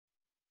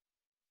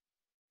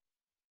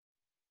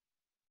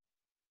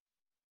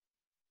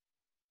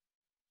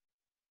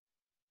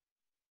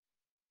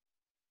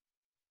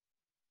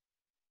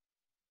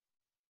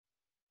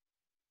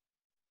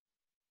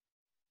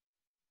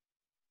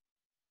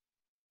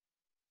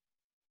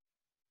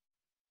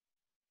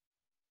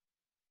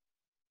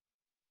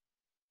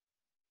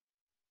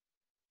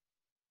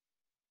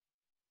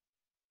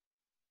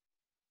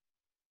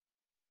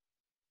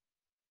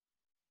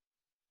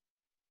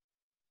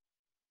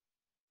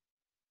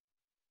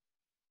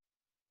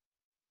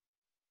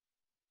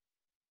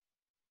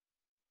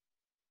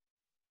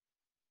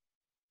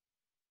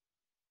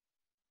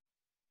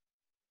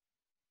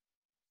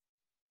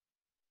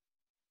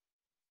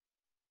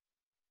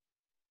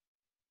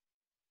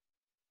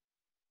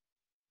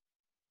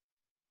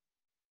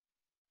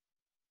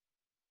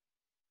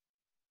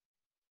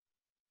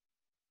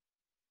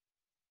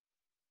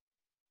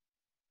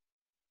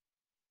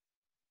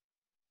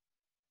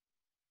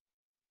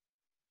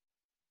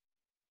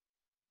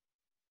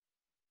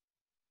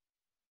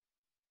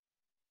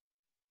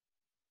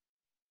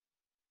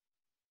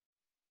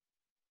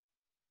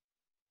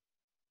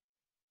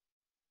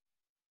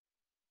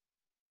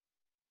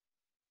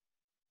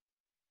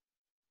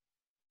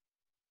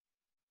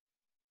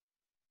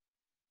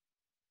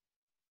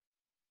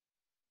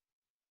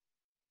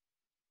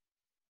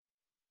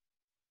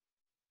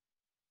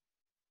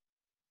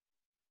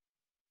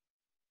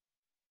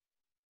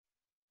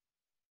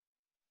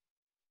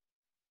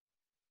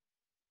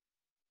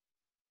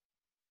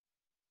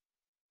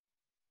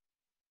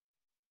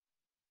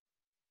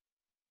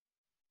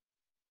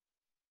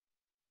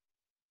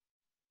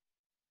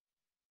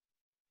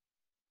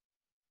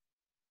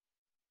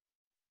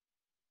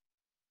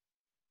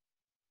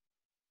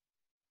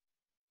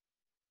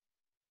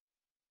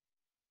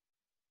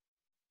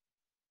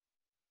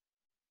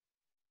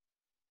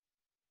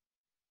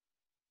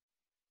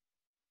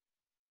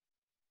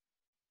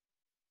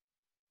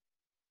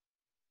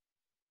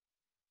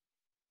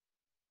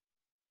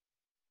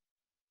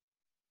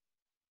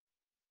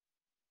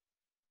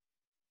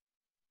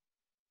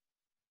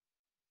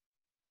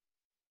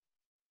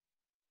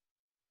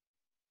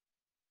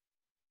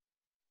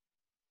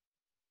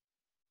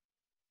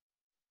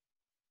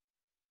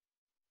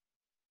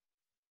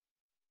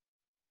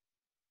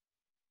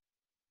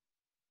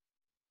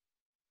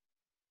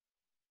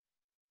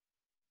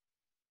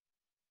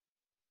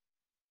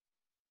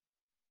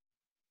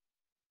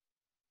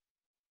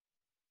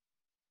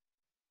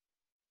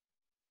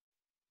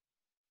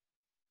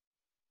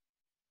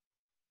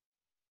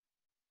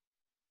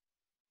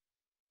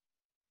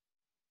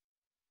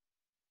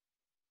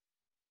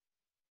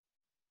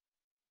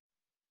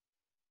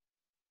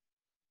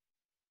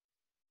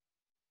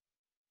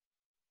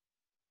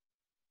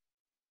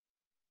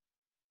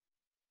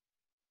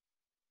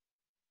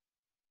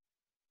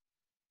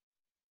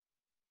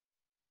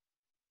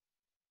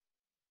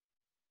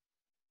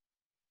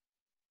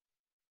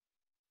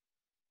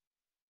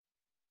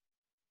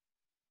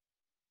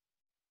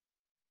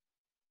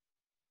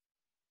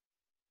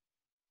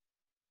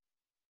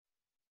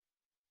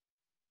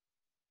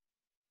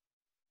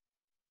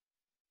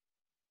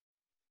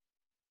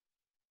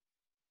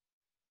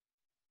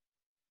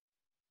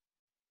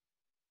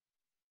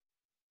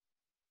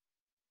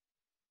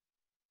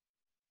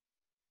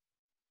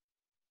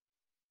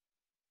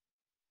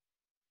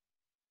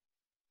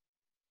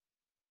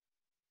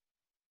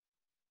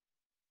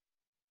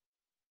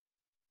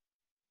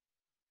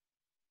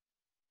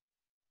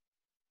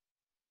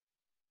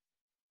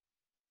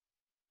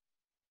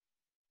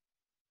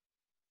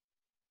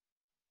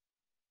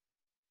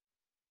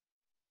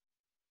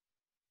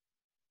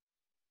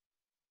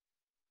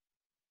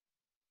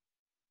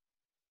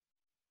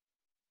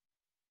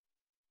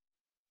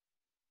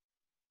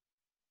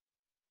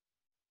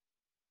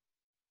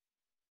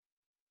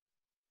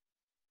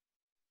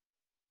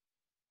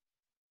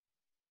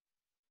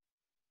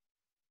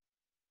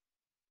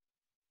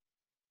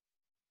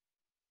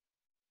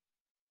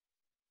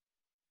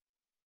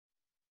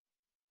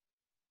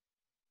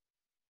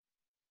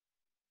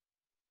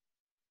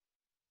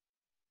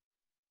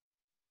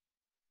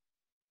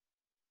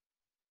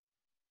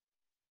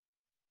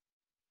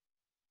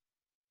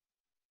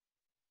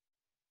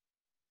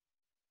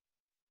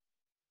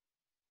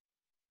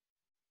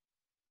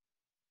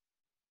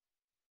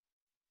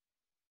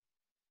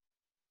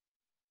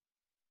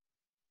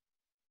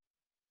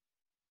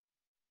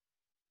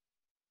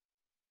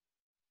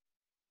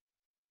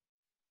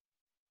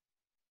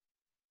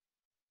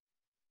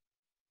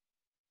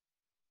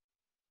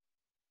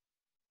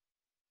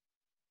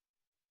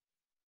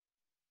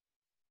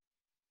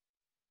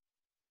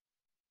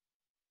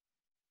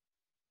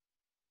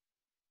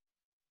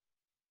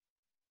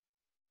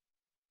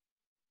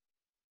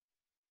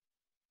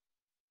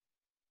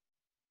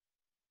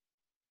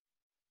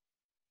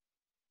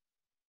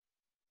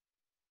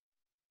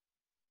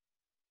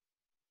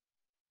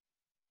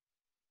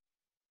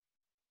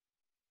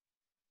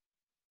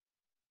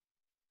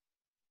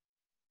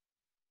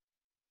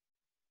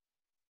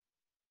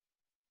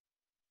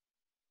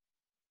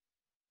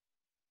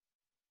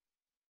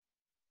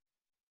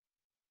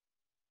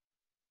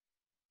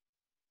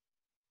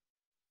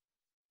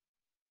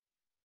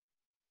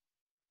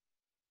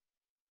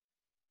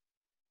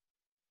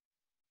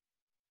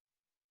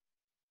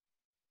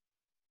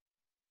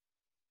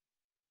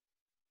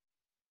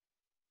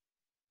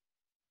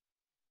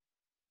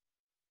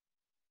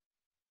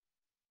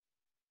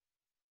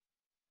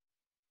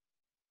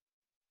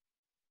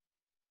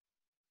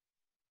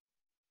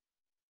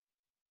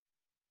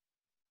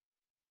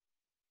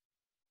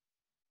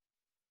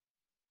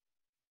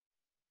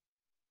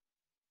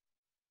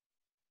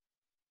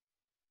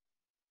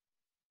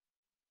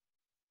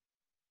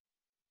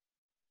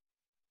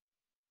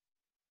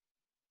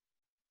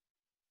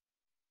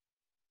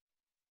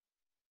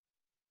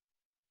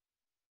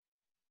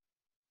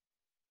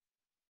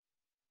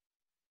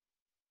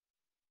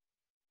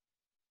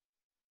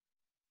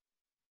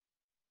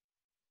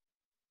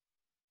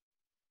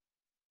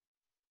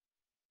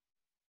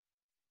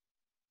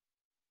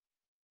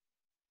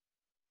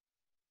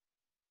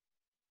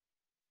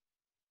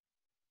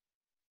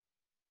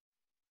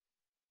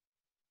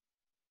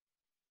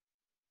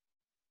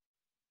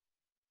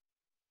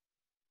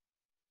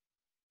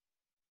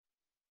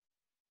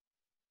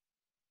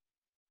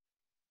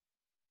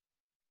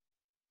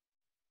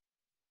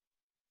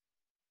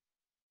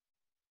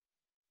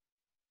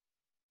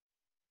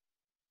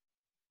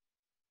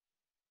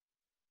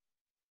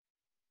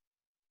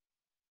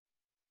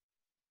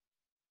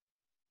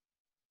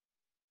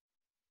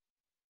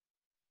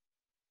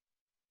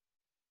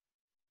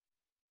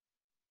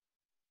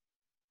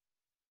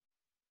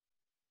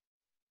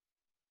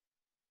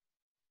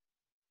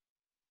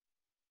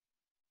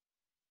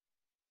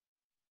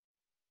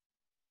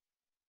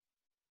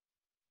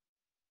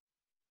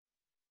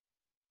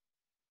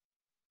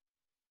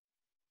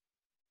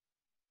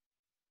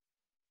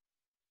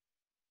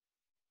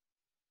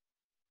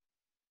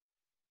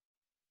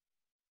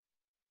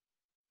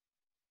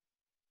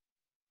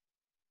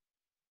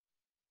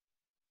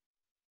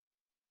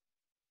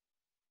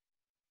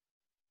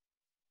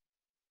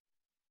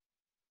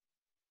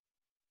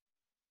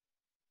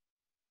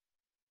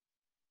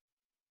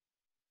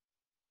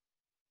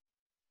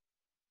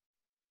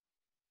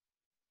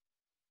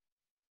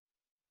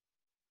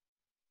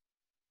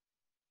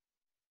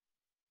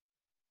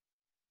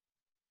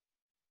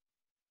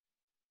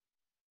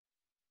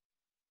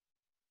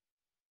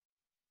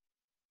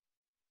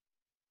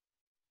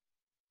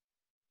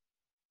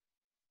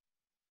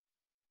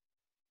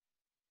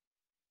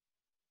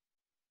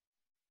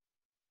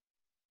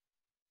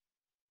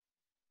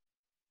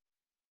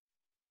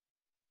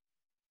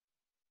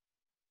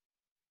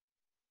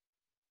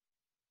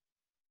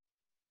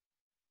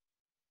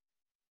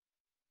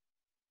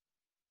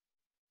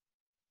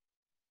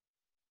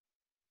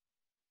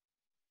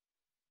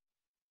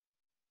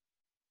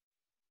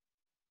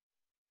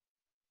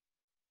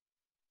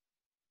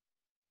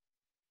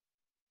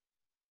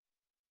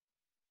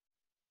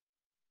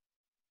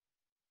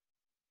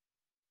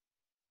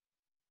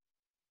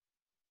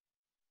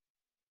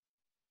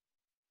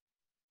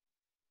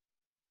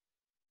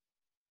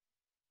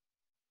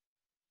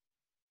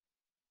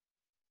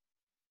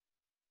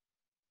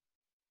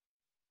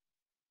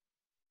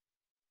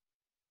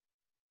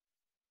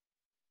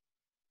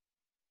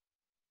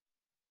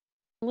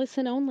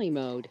Listen-only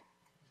mode.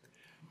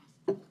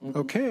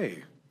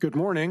 Okay, good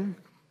morning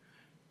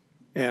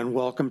and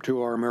welcome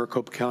to our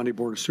Maricopa County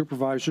Board of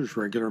Supervisors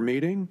regular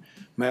meeting.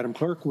 Madam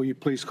Clerk, will you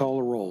please call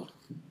the roll?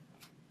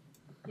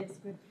 Yes,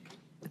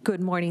 good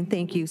morning,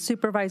 thank you.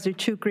 Supervisor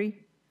Chukri.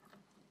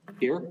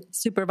 Here.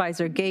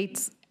 Supervisor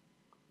Gates.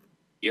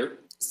 Here.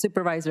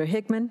 Supervisor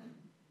Hickman.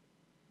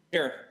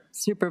 Here.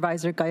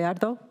 Supervisor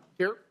Gallardo.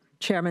 Here.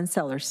 Chairman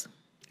Sellers.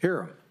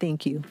 Here.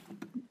 Thank you.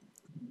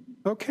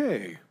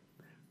 Okay,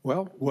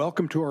 well,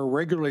 welcome to our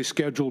regularly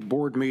scheduled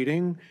board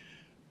meeting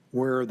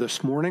where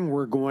this morning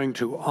we're going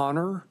to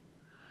honor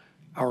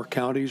our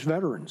county's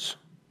veterans.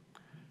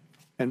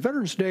 And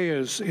Veterans Day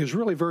is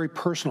really very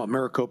personal at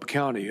Maricopa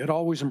County. It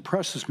always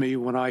impresses me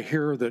when I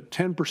hear that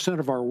 10%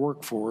 of our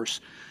workforce,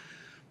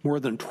 more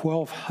than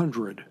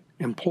 1,200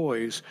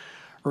 employees,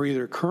 are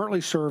either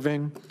currently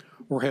serving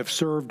or have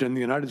served in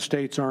the United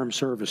States Armed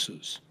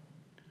Services.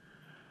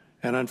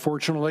 And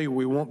unfortunately,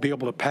 we won't be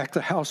able to pack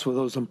the house with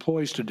those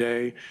employees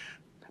today,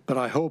 but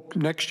I hope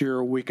next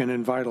year we can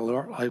invite a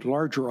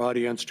larger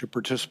audience to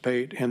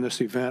participate in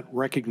this event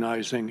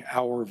recognizing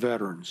our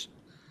veterans.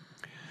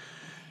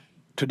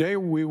 Today,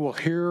 we will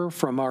hear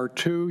from our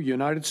two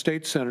United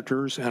States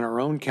senators and our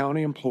own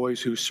county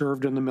employees who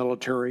served in the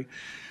military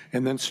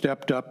and then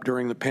stepped up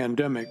during the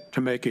pandemic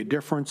to make a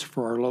difference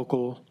for our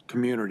local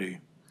community.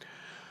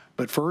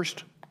 But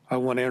first, I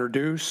want to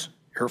introduce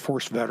Air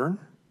Force veteran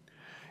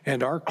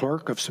and our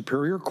Clerk of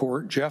Superior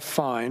Court, Jeff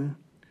Fine,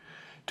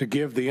 to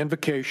give the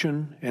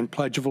invocation and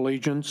Pledge of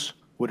Allegiance.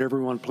 Would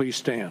everyone please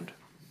stand?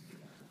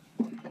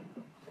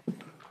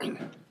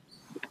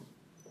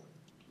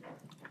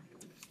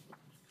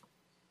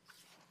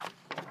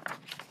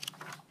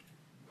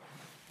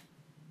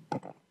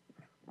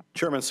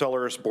 Chairman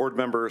Sellers, board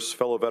members,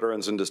 fellow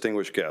veterans, and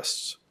distinguished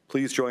guests,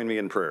 please join me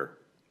in prayer.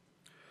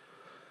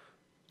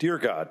 Dear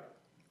God,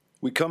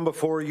 we come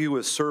before you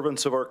as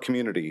servants of our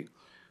community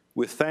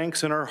with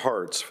thanks in our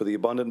hearts for the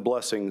abundant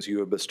blessings you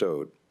have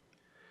bestowed.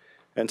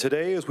 And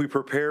today, as we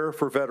prepare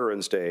for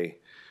Veterans Day,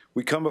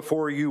 we come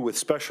before you with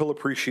special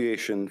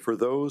appreciation for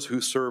those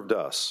who served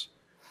us,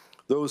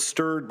 those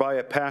stirred by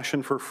a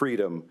passion for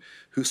freedom,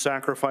 who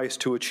sacrificed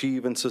to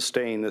achieve and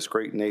sustain this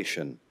great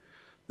nation,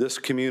 this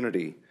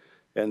community,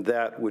 and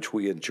that which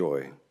we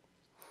enjoy.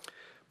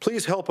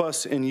 Please help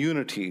us in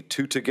unity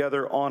to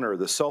together honor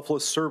the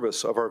selfless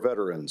service of our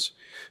veterans,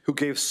 who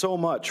gave so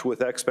much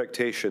with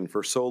expectation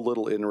for so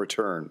little in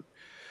return,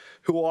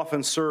 who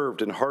often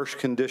served in harsh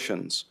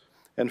conditions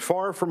and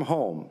far from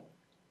home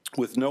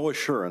with no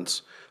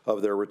assurance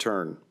of their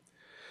return.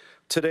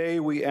 Today,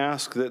 we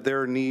ask that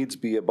their needs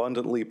be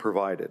abundantly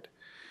provided.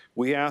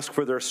 We ask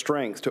for their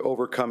strength to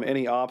overcome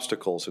any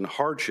obstacles and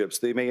hardships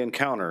they may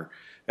encounter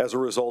as a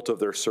result of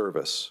their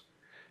service.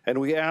 And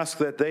we ask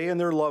that they and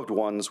their loved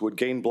ones would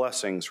gain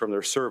blessings from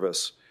their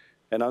service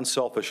and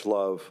unselfish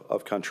love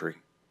of country.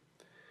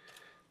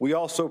 We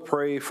also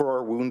pray for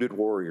our wounded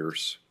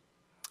warriors,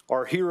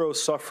 our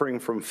heroes suffering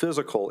from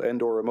physical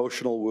and/or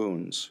emotional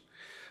wounds,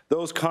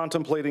 those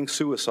contemplating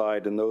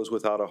suicide and those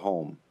without a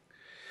home.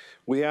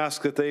 We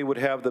ask that they would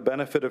have the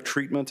benefit of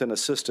treatment and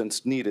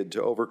assistance needed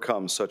to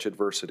overcome such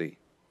adversity.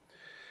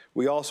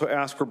 We also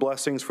ask for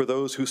blessings for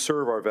those who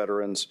serve our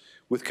veterans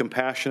with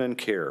compassion and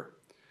care,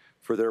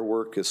 for their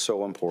work is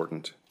so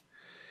important.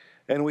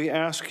 And we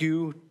ask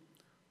you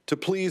to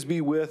please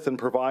be with and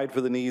provide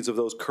for the needs of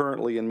those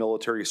currently in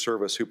military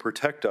service who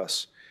protect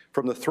us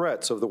from the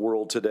threats of the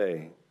world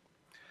today.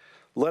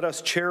 Let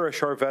us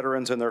cherish our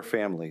veterans and their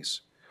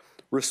families,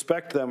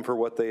 respect them for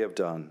what they have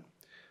done,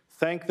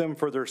 thank them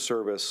for their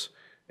service,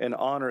 and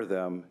honor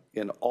them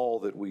in all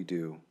that we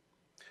do.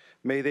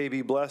 May they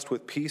be blessed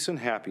with peace and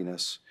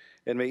happiness,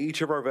 and may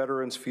each of our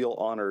veterans feel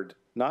honored,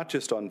 not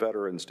just on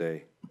Veterans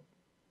Day,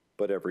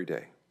 but every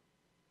day.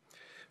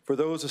 For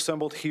those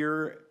assembled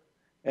here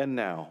and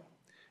now,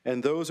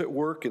 and those at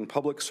work in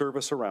public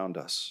service around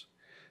us,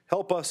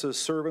 help us as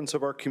servants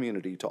of our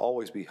community to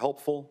always be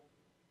helpful,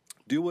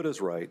 do what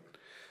is right,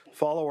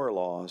 follow our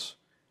laws,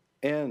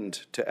 and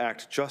to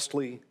act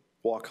justly,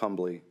 walk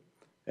humbly,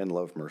 and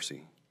love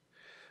mercy.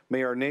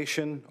 May our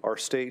nation, our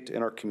state,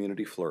 and our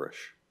community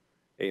flourish.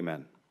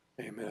 Amen.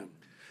 Amen.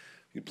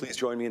 You'd please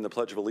join me in the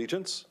Pledge of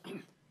Allegiance.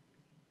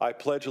 I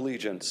pledge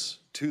allegiance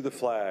to the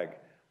flag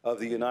of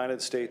the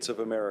United States of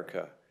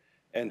America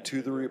and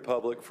to the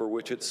republic for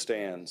which it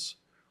stands,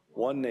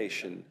 one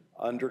nation,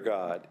 under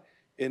God,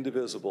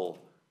 indivisible,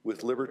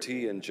 with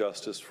liberty and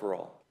justice for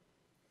all.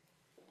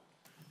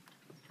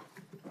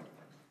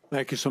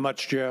 Thank you so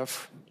much,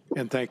 Jeff,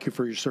 and thank you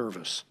for your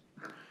service.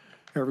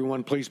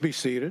 Everyone, please be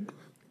seated.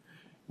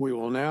 We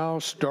will now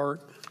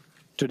start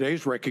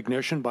today's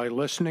recognition by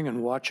listening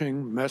and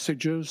watching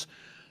messages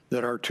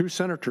that our two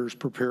senators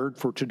prepared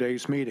for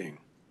today's meeting.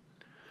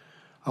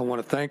 I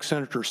want to thank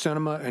Senator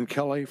Sinema and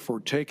Kelly for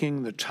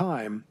taking the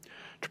time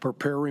to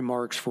prepare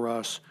remarks for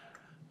us.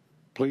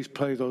 Please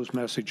play those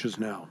messages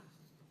now.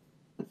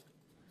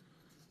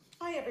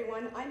 Hi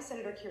everyone, I'm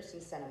Senator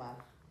Kirsten Sinema.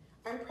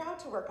 I'm proud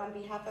to work on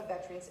behalf of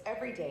veterans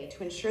every day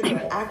to ensure they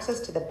have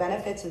access to the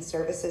benefits and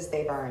services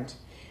they've earned.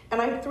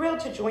 and I'm thrilled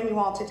to join you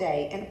all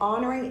today in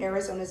honoring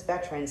Arizona's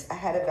veterans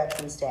ahead of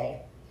Veterans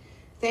Day.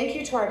 Thank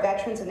you to our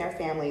veterans and their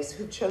families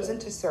who've chosen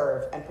to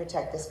serve and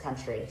protect this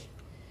country.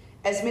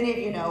 As many of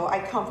you know, I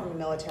come from a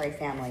military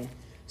family,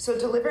 so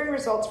delivering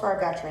results for our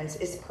veterans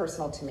is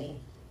personal to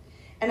me.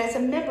 And as a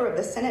member of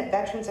the Senate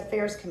Veterans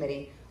Affairs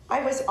Committee,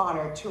 I was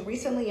honored to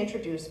recently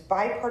introduce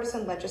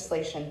bipartisan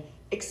legislation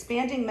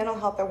expanding mental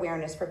health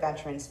awareness for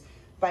veterans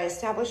by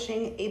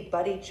establishing a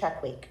Buddy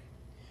Check Week.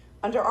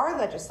 Under our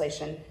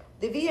legislation,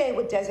 the VA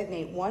would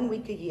designate 1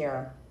 week a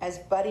year as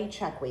Buddy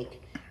Check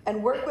Week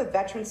and work with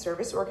veteran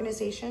service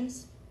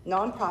organizations,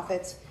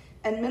 nonprofits,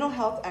 and mental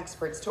health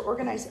experts to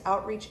organize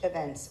outreach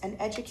events and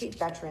educate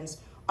veterans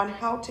on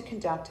how to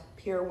conduct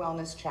peer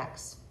wellness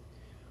checks.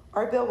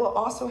 Our bill will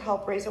also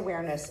help raise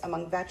awareness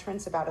among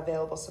veterans about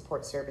available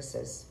support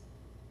services.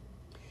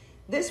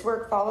 This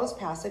work follows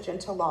passage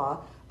into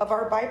law of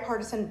our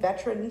bipartisan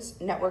Veterans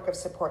Network of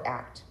Support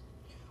Act.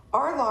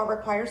 Our law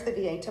requires the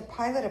VA to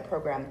pilot a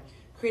program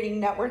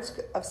creating networks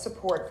of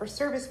support for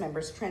service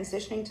members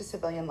transitioning to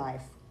civilian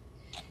life.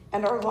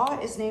 And our law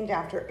is named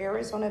after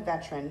Arizona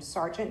veteran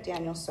Sergeant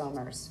Daniel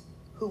Somers,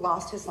 who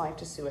lost his life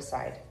to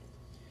suicide.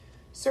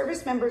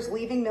 Service members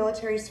leaving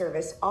military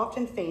service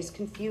often face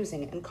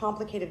confusing and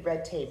complicated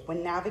red tape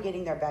when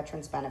navigating their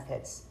veterans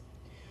benefits.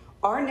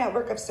 Our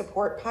Network of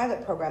Support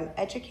pilot program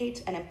educates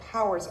and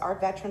empowers our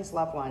veterans'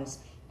 loved ones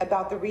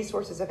about the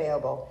resources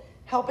available,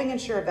 helping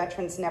ensure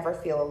veterans never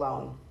feel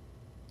alone.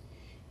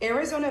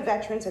 Arizona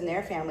veterans and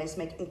their families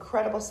make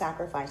incredible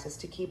sacrifices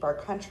to keep our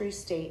country,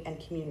 state, and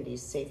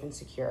communities safe and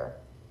secure.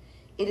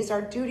 It is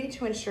our duty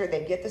to ensure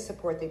they get the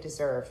support they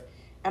deserve,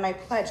 and I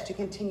pledge to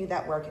continue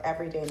that work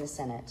every day in the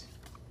Senate.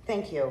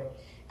 Thank you,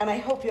 and I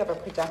hope you have a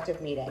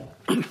productive meeting.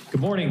 Good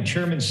morning,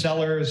 Chairman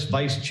Sellers,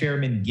 Vice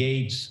Chairman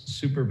Gates,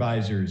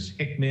 Supervisors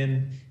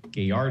Hickman,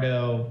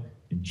 Gallardo,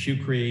 and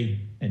Chukri,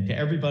 and to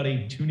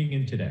everybody tuning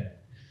in today.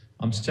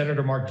 I'm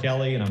Senator Mark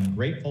Kelly, and I'm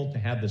grateful to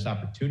have this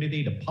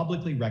opportunity to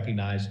publicly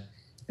recognize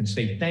and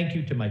say thank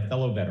you to my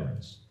fellow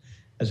veterans.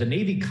 As a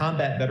Navy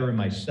combat veteran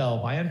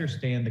myself, I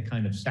understand the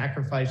kind of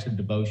sacrifice and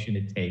devotion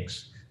it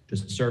takes to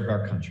serve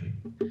our country.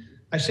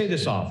 I say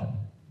this often,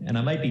 and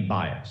I might be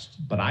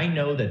biased, but I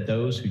know that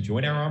those who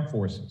join our armed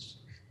forces,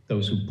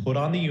 those who put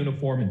on the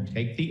uniform and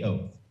take the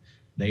oath,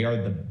 they are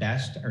the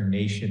best our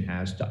nation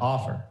has to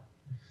offer.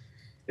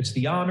 It's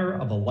the honor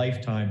of a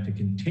lifetime to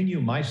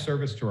continue my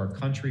service to our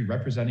country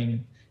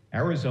representing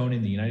Arizona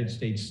in the United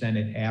States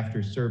Senate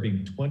after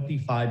serving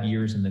 25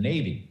 years in the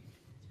Navy.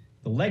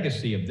 The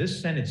legacy of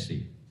this Senate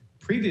seat,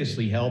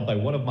 previously held by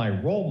one of my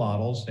role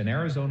models and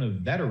Arizona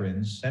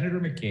veterans, Senator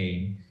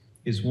McCain,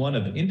 is one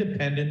of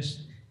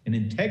independence and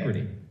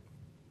integrity.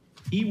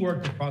 He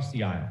worked across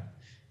the aisle.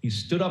 He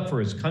stood up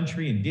for his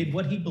country and did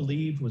what he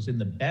believed was in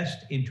the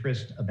best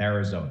interest of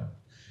Arizona.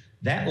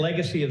 That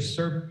legacy of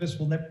service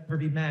will never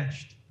be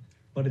matched,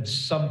 but it's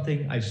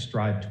something I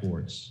strive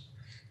towards.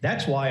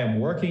 That's why I'm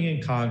working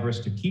in Congress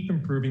to keep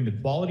improving the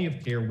quality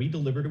of care we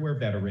deliver to our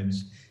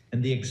veterans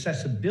and the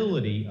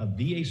accessibility of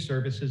VA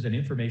services and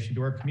information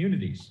to our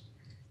communities.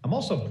 I'm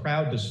also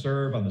proud to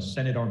serve on the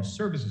Senate Armed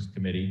Services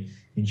Committee,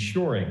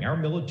 ensuring our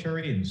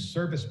military and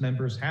service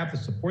members have the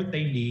support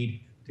they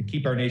need to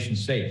keep our nation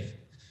safe.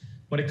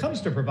 When it comes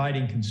to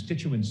providing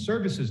constituent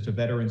services to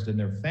veterans and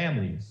their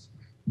families,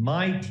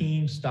 my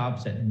team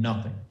stops at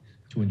nothing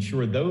to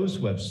ensure those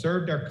who have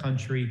served our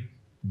country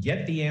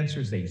get the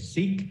answers they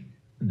seek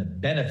and the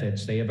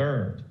benefits they have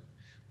earned.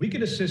 We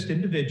can assist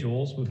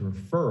individuals with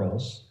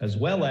referrals as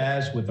well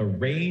as with a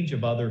range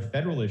of other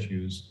federal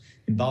issues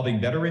involving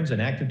veterans and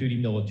active duty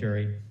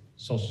military,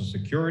 Social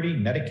Security,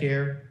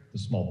 Medicare, the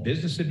Small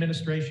Business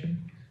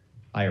Administration,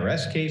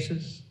 IRS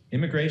cases,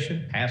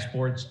 immigration,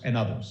 passports, and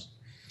others.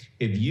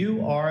 If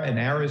you are an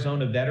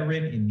Arizona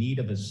veteran in need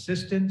of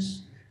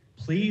assistance,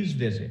 please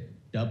visit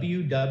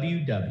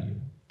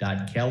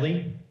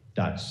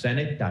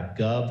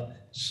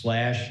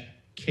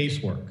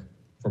www.kelly.senate.gov/casework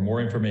for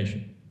more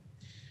information.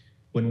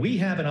 When we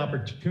have an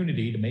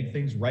opportunity to make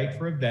things right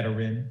for a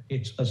veteran,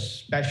 it's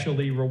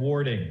especially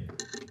rewarding.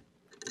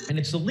 And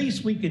it's the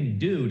least we can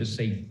do to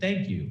say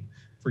thank you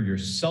for your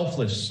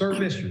selfless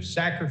service, your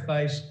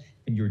sacrifice,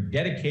 and your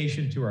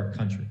dedication to our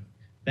country.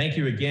 Thank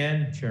you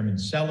again, Chairman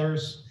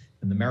Sellers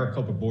and the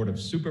Maricopa Board of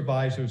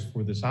Supervisors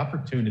for this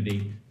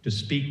opportunity to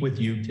speak with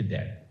you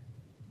today.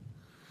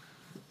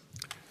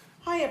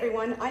 Hi,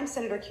 everyone. I'm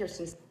Senator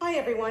Kirsten.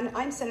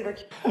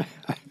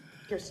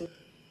 Kirsten.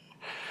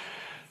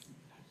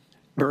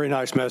 Very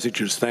nice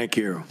messages. Thank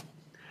you.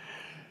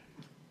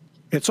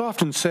 It's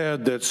often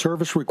said that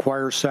service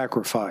requires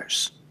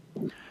sacrifice.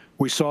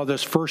 We saw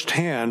this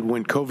firsthand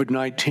when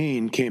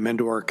COVID-19 came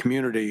into our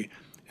community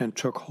and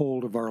took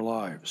hold of our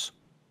lives.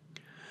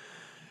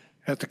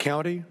 At the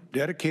county,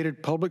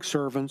 dedicated public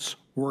servants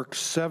work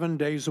 7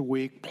 days a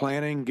week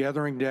planning,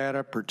 gathering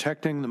data,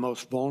 protecting the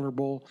most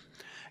vulnerable,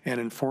 and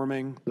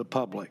informing the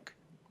public.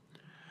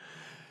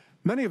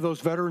 Many of those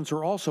veterans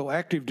are also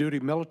active duty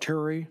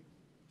military.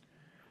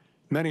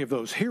 Many of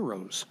those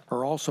heroes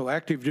are also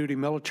active duty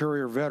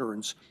military or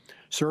veterans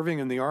serving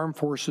in the armed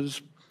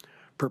forces,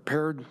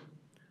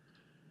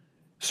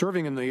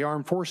 Serving in the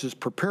armed forces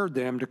prepared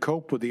them to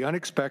cope with the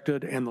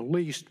unexpected, and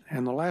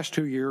the last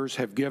 2 years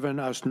have given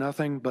us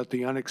nothing but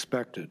the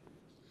unexpected.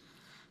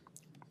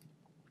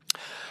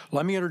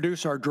 Let me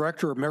introduce our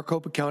Director of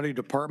Maricopa County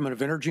Department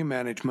of Energy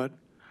Management,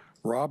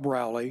 Rob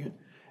Rowley,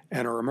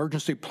 and our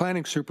Emergency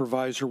Planning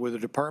Supervisor with the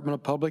Department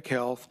of Public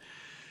Health,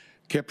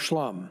 Kip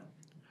Schlum.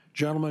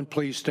 Gentlemen,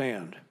 please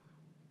stand.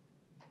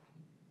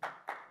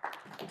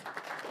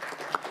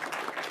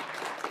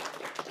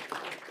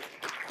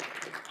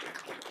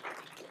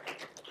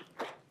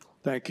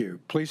 Thank you.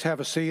 Please have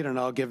a seat, and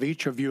I'll give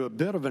each of you a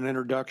bit of an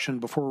introduction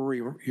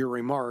before your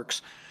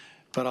remarks,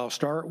 but I'll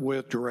start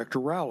with Director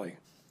Rowley.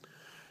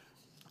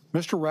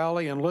 Mr.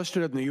 Rowley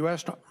enlisted in the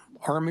U.S.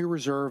 Army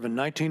Reserve in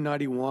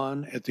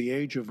 1991 at the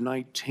age of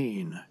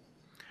 19.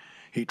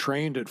 He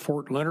trained at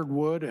Fort Leonard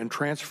Wood and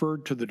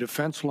transferred to the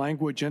Defense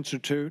Language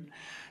Institute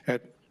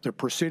at the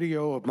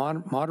Presidio of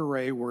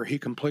Monterey, where he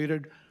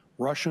completed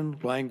Russian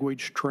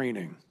language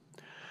training.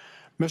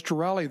 Mr.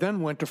 Rowley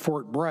then went to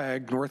Fort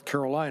Bragg, North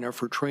Carolina,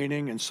 for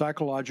training in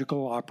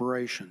psychological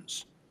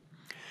operations.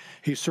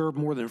 He served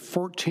more than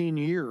 14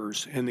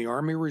 years in the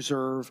Army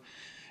Reserve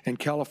and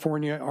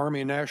California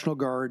Army National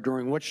Guard,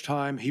 during which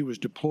time he was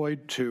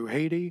deployed to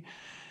Haiti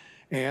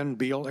and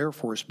Beale Air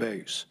Force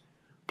Base.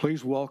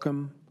 Please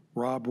welcome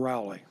Rob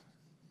Rowley.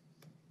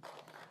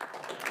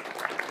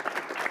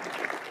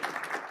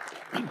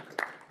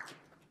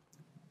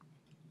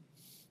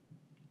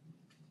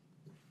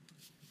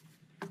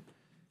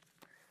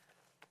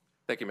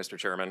 Thank you, Mr.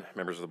 Chairman,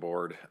 members of the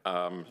board.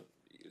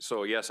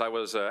 So yes, I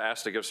was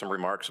asked to give some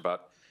remarks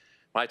about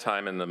my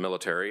time in the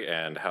military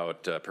and how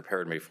it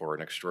prepared me for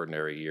an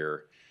extraordinary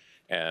year.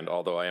 And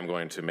although I am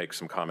going to make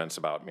some comments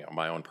about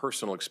my own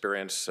personal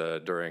experience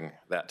during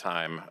that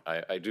time,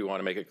 I do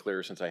want to make it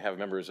clear, since I have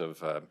members of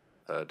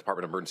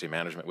Department of Emergency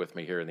Management with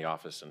me here in the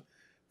office and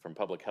from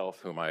Public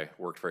Health, whom I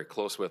worked very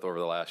close with over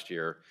the last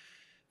year,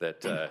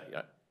 that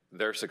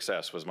their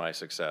success was my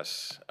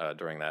success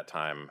during that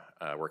time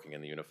working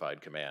in the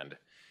Unified Command.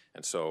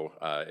 And so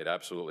it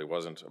absolutely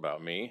wasn't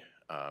about me.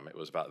 It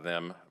was about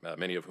them,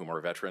 many of whom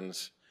are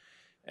veterans,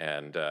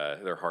 and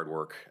their hard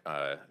work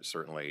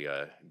certainly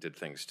did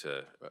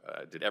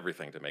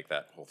everything to make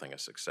that whole thing a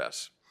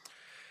success.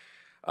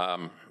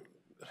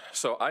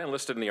 So I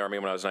enlisted in the Army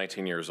when I was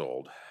 19 years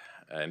old,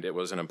 and it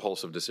was an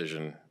impulsive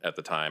decision at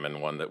the time,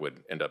 and one that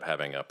would end up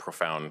having a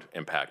profound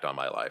impact on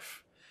my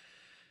life.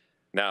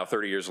 Now,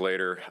 30 years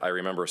later, I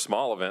remember a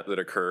small event that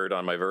occurred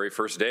on my very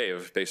first day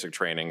of basic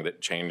training that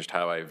changed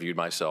how I viewed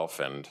myself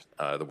and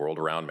the world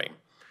around me.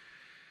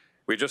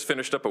 We just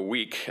finished up a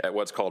week at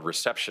what's called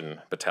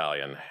Reception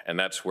Battalion, and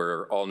that's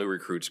where all new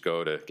recruits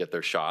go to get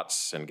their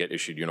shots and get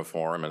issued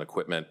uniform and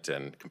equipment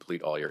and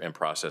complete all your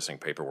in-processing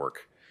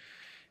paperwork.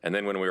 And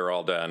then when we were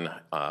all done,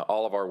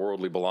 all of our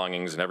worldly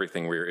belongings and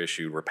everything we were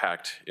issued were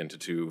packed into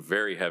 2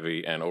 very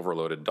heavy and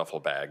overloaded duffel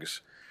bags,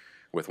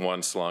 with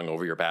one slung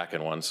over your back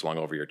and one slung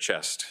over your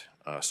chest,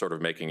 sort of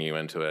making you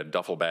into a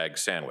duffel bag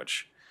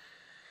sandwich.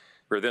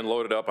 We were then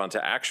loaded up onto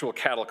actual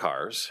cattle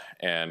cars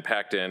and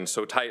packed in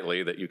so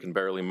tightly that you can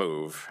barely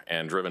move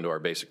and driven to our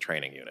basic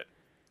training unit.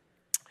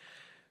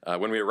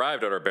 When we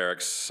arrived at our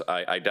barracks,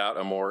 I doubt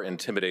a more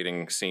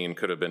intimidating scene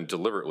could have been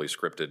deliberately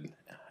scripted.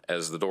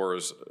 As the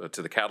doors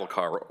to the cattle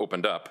car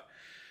opened up,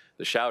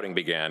 the shouting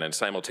began, and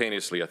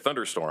simultaneously a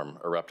thunderstorm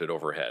erupted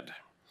overhead.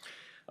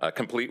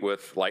 Complete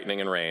with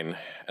lightning and rain,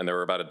 and there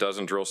were about a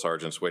dozen drill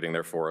sergeants waiting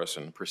there for us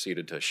and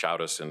proceeded to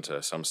shout us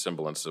into some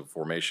semblance of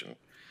formation.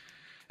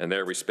 And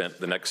there we spent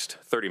the next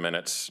 30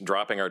 minutes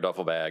dropping our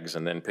duffel bags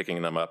and then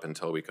picking them up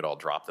until we could all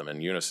drop them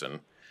in unison.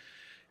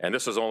 And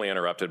this was only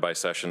interrupted by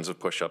sessions of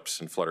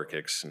push-ups and flutter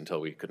kicks until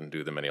we couldn't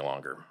do them any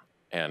longer.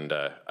 And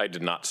I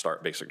did not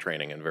start basic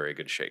training in very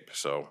good shape,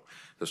 so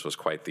this was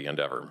quite the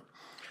endeavor.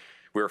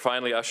 We were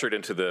finally ushered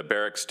into the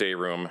barracks day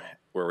room,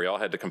 where we all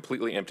had to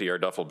completely empty our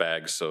duffel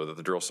bags so that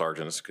the drill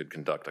sergeants could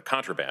conduct a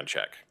contraband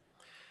check.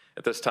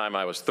 At this time,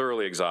 I was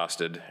thoroughly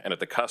exhausted and at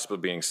the cusp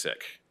of being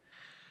sick.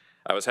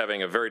 I was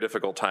having a very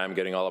difficult time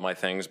getting all of my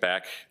things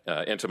back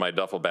into my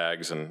duffel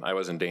bags, and I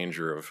was in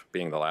danger of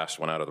being the last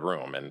one out of the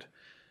room, and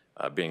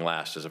being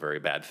last is a very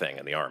bad thing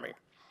in the Army.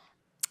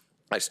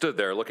 I stood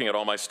there looking at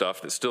all my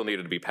stuff that still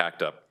needed to be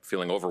packed up,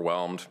 feeling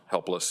overwhelmed,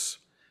 helpless,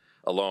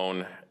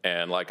 alone,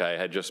 and like I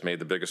had just made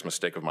the biggest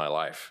mistake of my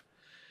life.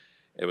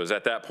 It was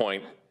at that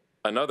point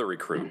another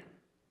recruit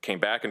came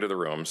back into the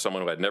room,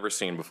 someone who I'd never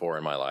seen before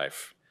in my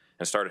life,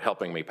 and started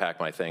helping me pack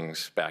my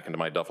things back into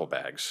my duffel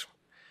bags.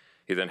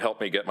 He then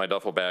helped me get my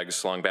duffel bags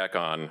slung back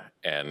on,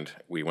 and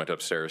we went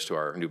upstairs to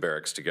our new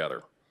barracks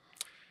together.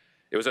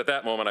 It was at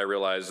that moment I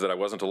realized that I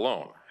wasn't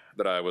alone,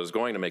 that I was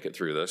going to make it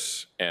through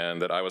this,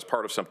 and that I was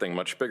part of something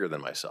much bigger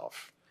than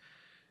myself.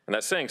 And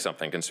that's saying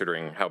something,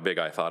 considering how big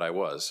I thought I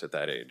was at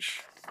that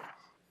age.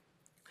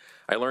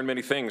 I learned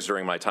many things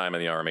during my time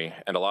in the Army,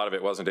 and a lot of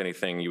it wasn't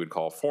anything you would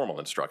call formal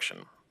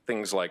instruction.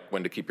 Things like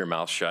when to keep your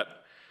mouth shut,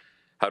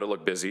 how to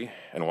look busy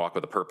and walk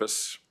with a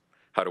purpose,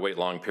 how to wait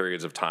long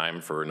periods of time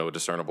for no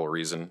discernible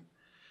reason,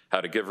 how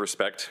to give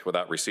respect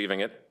without receiving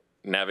it,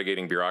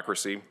 navigating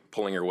bureaucracy,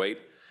 pulling your weight,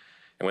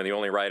 and when the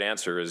only right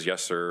answer is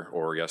yes, sir,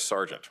 or yes,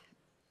 sergeant.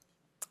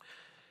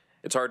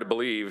 It's hard to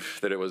believe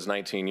that it was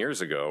 19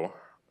 years ago,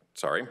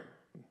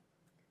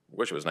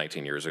 wish it was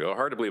 19 years ago,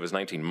 hard to believe it was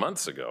 19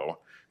 months ago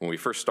when we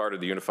first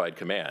started the Unified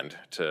Command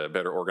to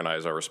better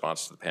organize our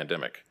response to the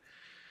pandemic.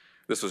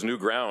 This was new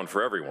ground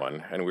for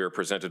everyone, and we were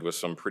presented with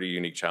some pretty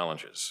unique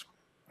challenges.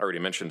 I already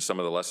mentioned some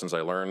of the lessons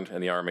I learned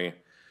in the Army,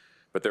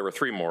 but there were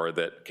 3 more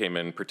that came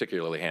in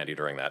particularly handy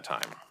during that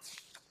time.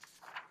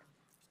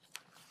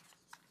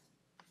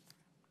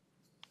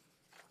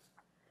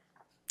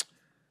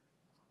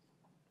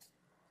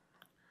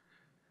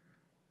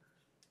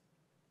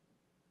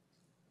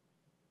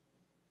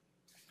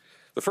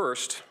 The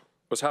first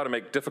was how to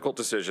make difficult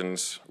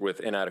decisions with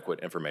inadequate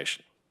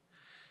information.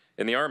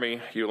 In the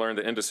Army, you learned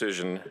that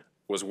indecision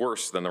was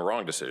worse than the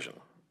wrong decision,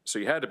 so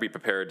you had to be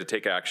prepared to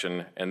take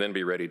action and then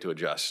be ready to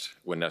adjust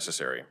when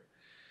necessary.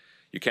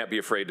 You can't be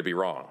afraid to be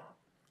wrong.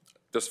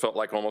 This felt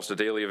like almost a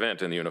daily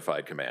event in the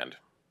Unified Command.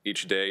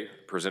 Each day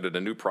presented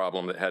a new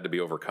problem that had to be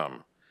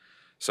overcome.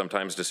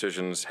 Sometimes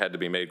decisions had to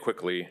be made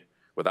quickly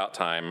without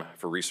time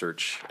for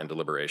research and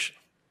deliberation.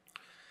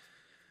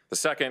 The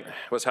second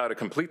was how to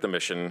complete the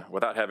mission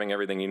without having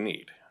everything you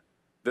need.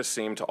 This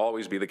seemed to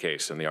always be the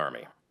case in the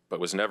Army, but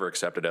was never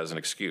accepted as an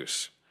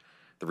excuse.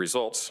 The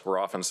results were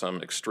often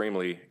some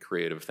extremely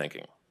creative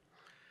thinking.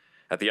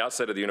 At the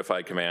outset of the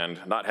Unified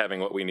Command, not having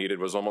what we needed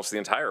was almost the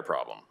entire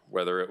problem,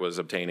 whether it was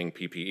obtaining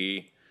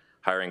PPE,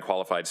 hiring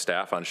qualified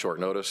staff on short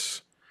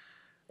notice,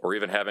 or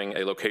even having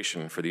a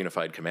location for the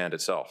Unified Command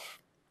itself.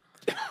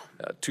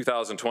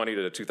 2020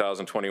 to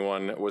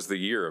 2021 was the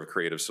year of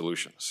creative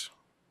solutions.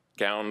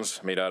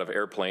 Gowns made out of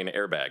airplane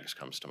airbags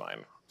comes to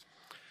mind.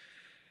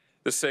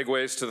 This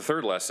segues to the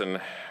third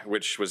lesson,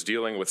 which was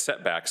dealing with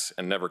setbacks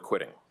and never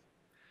quitting.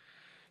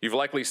 You've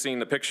likely seen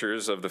the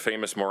pictures of the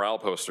famous morale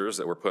posters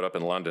that were put up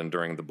in London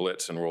during the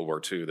Blitz in World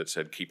War II that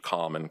said, "Keep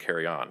calm and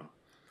carry on."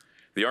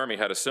 The Army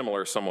had a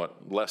similar,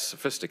 somewhat less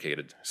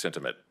sophisticated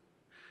sentiment,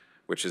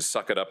 which is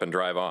suck it up and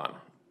drive on.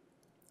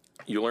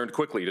 You learned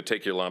quickly to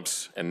take your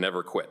lumps and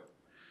never quit.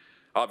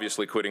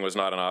 Obviously, quitting was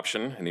not an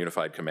option in the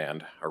Unified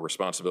Command. Our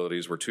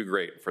responsibilities were too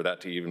great for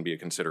that to even be a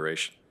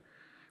consideration.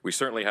 We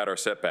certainly had our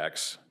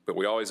setbacks, but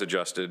we always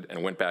adjusted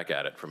and went back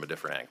at it from a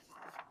different angle.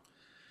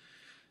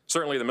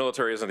 Certainly, the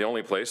military isn't the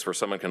only place where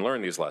someone can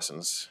learn these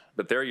lessons,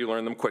 but there you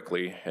learn them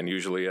quickly and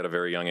usually at a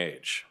very young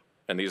age.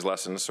 And these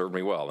lessons served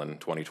me well in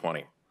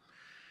 2020.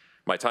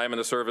 My time in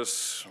the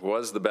service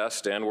was the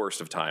best and worst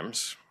of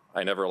times.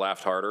 I never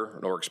laughed harder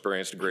nor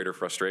experienced greater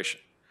frustration.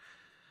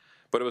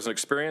 But it was an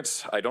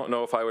experience I don't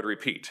know if I would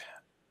repeat,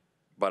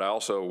 but I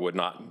also would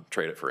not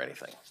trade it for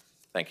anything.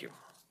 Thank you.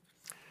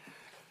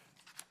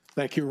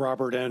 Thank you,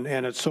 Robert. And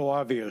it's so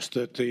obvious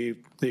that the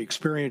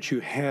experience you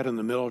had in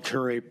the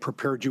military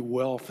prepared you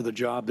well for the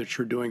job that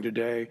you're doing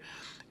today.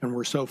 And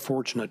we're so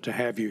fortunate to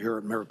have you here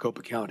at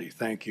Maricopa County.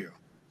 Thank you.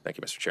 Thank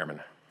you, Mr.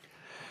 Chairman.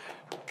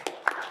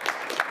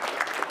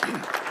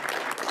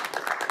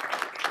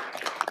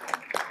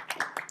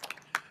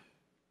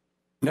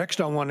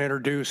 Next, I want to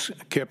introduce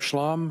Kip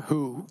Schlum,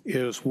 who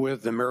is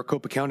with the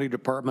Maricopa County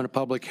Department of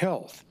Public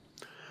Health.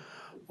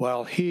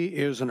 While he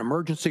is an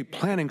emergency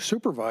planning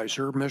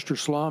supervisor, Mr.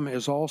 Schlum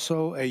is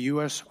also a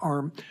U.S.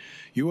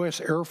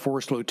 Air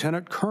Force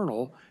Lieutenant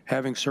Colonel,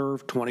 having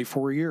served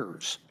 24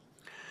 years.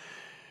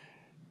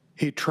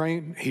 He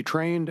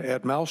trained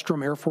at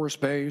Maelstrom Air Force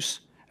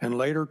Base and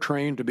later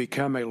trained to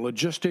become a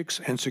logistics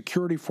and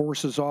security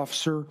forces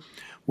officer,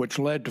 which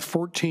led to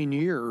 14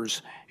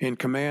 years in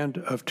command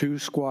of 2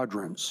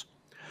 squadrons.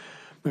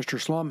 Mr.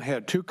 Schlum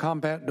had 2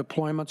 combat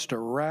deployments to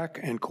Iraq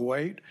and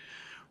Kuwait,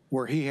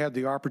 where he had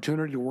the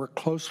opportunity to work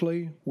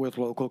closely with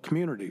local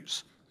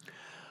communities.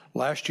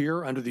 Last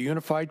year, under the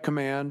Unified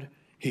Command,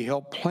 he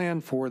helped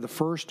plan for the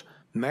first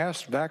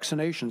mass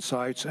vaccination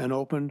sites and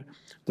opened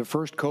the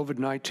first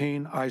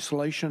COVID-19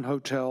 isolation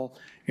hotel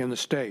in the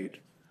state.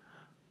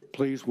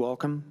 Please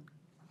welcome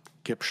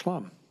Kip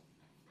Schlum.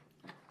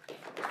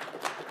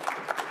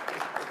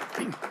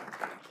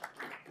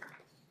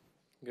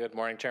 Good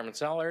morning, Chairman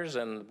Sellers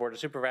and the Board of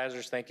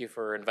Supervisors. Thank you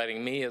for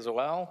inviting me as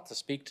well to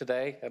speak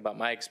today about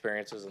my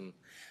experiences in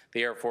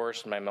the Air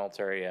Force and my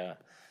military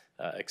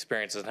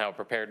experiences and how it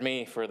prepared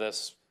me for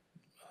this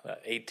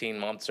 18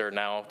 months or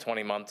now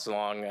 20 months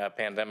long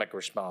pandemic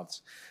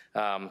response.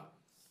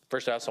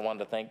 First, I also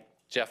wanted to thank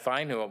Jeff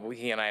Fine, who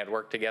he and I had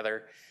worked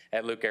together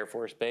at Luke Air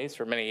Force Base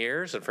for many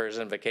years, and for his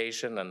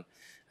invocation and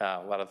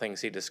a lot of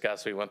things he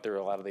discussed. We went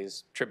through a lot of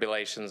these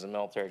tribulations and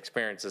military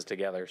experiences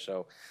together,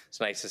 so it's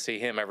nice to see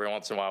him every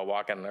once in a while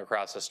walking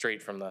across the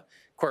street from the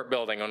court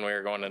building when we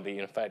were going into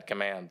Unified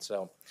Command.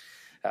 So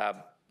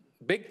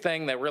big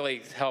thing that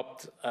really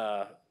helped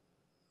a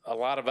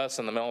lot of us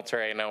in the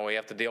military. I know we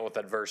have to deal with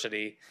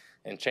adversity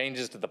and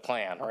changes to the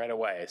plan right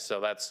away. So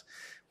that's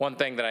one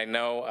thing that I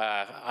know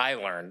I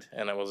learned,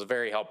 and it was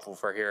very helpful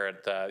for here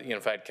at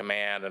Unified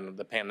Command and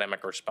the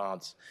pandemic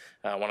response.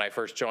 When I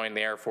first joined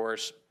the Air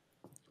Force,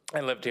 I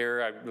lived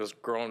here. I was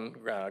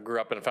grew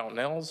up in Fountain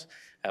Hills.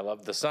 I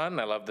loved the sun.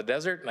 I loved the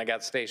desert. And I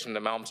got stationed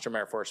in Malmstrom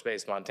Air Force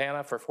Base,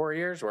 Montana for 4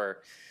 years, where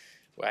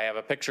I have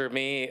a picture of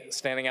me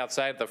standing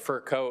outside the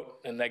fur coat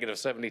in negative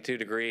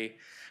 72-degree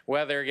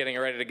weather, getting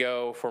ready to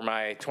go for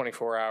my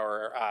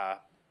 24-hour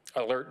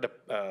alert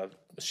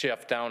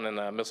shift down in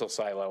the missile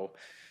silo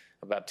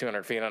about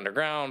 200 feet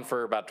underground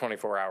for about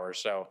 24 hours.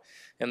 So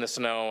in the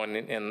snow and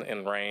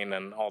in rain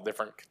and all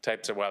different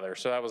types of weather.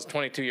 So I was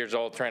 22 years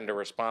old trying to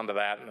respond to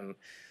that and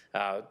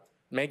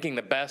making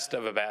the best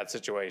of a bad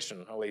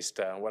situation, at least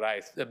what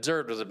I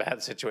observed was a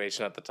bad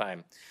situation at the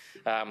time.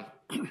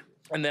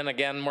 And then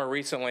again, more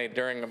recently,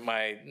 during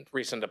my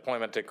recent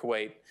deployment to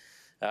Kuwait,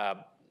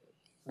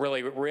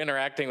 really we're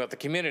interacting with the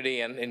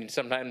community, and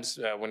sometimes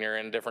when you're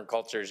in different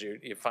cultures,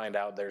 you find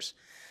out there's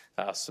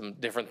some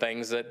different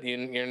things that you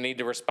need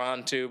to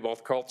respond to,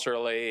 both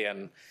culturally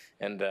and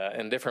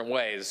in different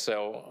ways.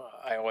 So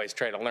I always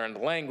try to learn the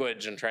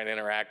language and try to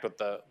interact with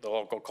the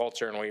local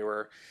culture. And we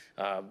were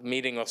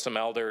meeting with some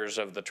elders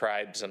of the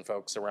tribes and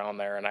folks around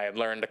there, and I had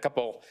learned a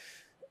couple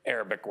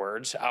Arabic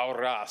words,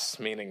 al-ras,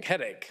 meaning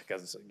headache,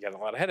 because you get a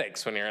lot of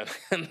headaches when you're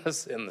in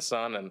the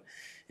sun and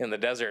in the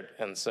desert.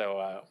 And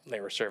so they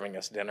were serving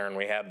us dinner, and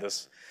we had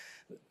this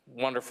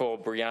wonderful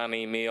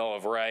biryani meal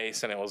of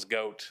rice, and it was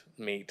goat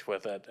meat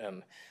with it.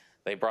 And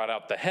they brought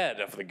out the head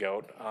of the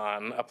goat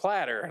on a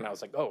platter, and I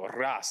was like, oh,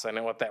 ras, I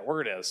know what that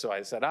word is. So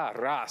I said,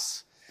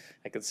 ras.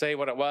 I could say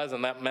what it was,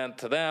 and that meant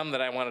to them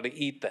that I wanted to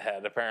eat the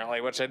head,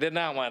 apparently, which I did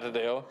not want to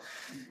do.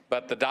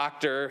 But the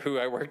doctor who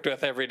I worked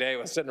with every day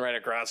was sitting right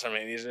across from me,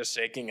 and he's just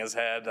shaking his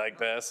head like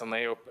this, and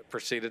they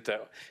proceeded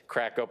to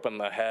crack open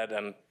the head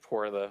and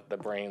pour the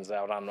brains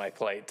out on my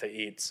plate to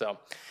eat. So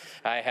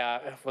I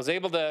was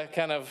able to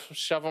kind of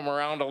shove them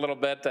around a little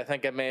bit. I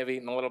think I may have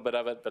eaten a little bit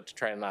of it, but to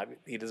try and not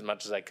eat as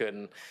much as I could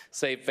and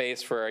save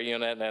face for our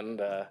unit, and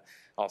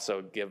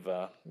also give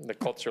the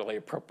culturally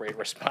appropriate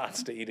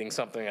response to eating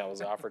something that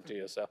was offered to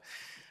you. So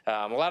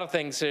a lot of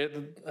things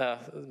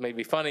may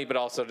be funny, but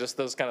also just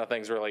those kind of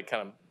things really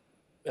kind of,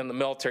 in the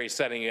military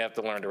setting, you have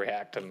to learn to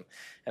react and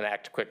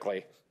act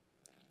quickly.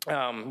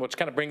 Which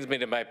kind of brings me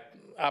to my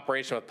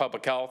operation with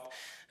public health.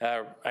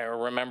 I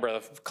remember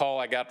the call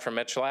I got from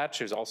Mitch Latch,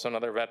 who's also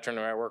another veteran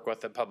who I work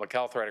with at public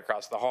health right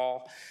across the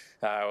hall.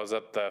 I was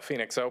at the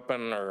Phoenix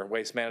Open, or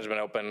Waste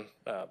Management Open,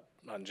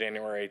 on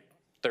January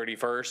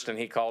 31st, and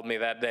he called me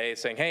that day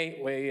saying,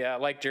 hey, we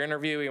liked your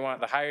interview, we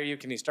wanted to hire you,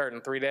 can you start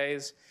in 3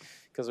 days?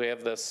 Because we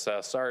have this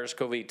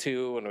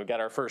SARS-CoV-2 and we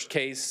got our first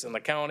case in the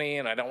county,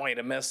 and I don't want you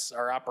to miss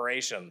our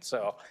operation.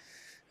 So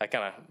I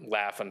kind of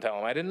laugh and tell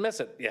him I didn't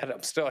miss it yet,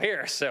 I'm still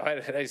here. So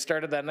I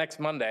started that next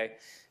Monday,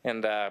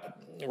 and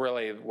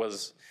really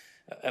was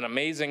an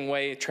amazing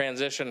way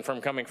transition from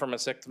coming from a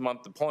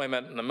 6-month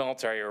deployment in the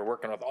military. We're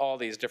working with all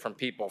these different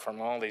people from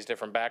all these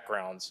different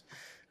backgrounds.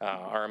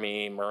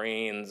 Army,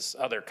 Marines,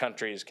 other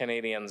countries,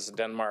 Canadians,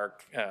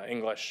 Denmark,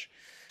 English,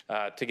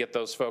 to get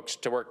those folks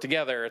to work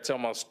together. It's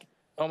almost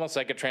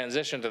like a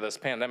transition to this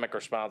pandemic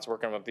response,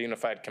 working with the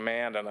Unified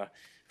Command and a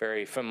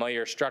very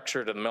familiar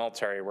structure to the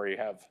military, where you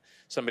have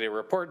somebody to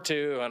report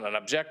to and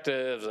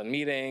objectives and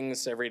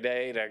meetings every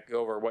day to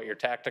go over what your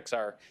tactics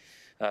are.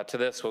 To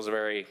this was a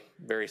very,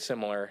 very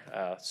similar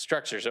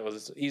structure, so it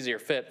was an easier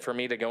fit for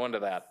me to go into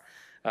that.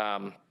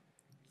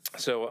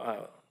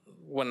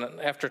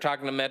 After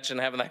talking to Mitch and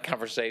having that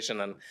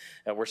conversation, and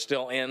we're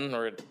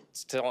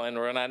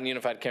not in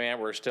Unified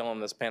Command, we're still in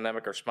this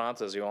pandemic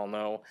response, as you all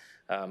know,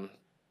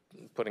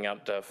 putting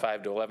out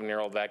 5 to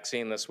 11-year-old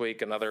vaccine this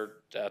week, another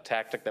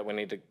tactic that we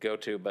need to go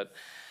to. But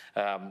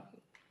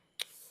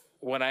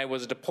when I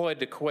was deployed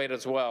to Kuwait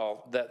as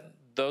well,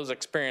 those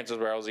experiences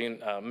where I was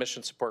in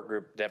Mission Support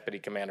Group Deputy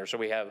Commander. So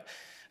we have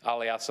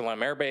Ali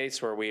Assalam Air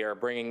Base, where we are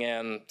bringing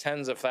in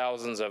tens of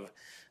thousands of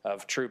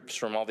troops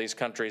from all these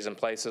countries and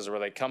places, where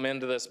they come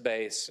into this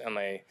base and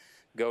they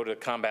go to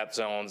combat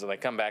zones and they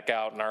come back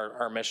out. And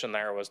our mission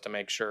there was to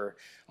make sure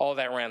all of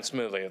that ran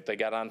smoothly, that they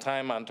got on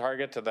time, on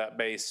target to that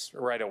base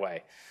right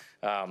away.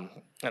 And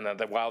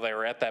that while they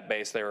were at that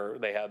base,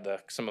 they had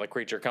some of the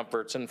creature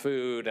comforts and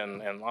food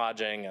and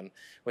lodging. And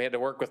we had to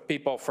work with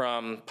people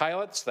from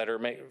pilots that are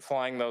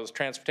flying those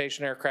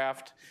transportation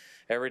aircraft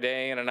every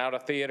day in and out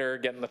of theater,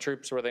 getting the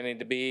troops where they need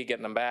to be,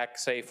 getting them back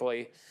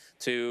safely,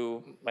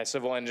 to my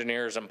civil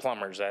engineers and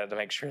plumbers. I had to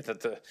make sure that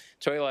the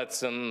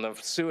toilets and the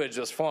sewage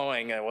was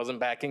flowing, it wasn't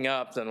backing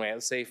up, and we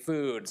had safe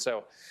food.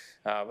 So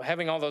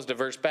having all those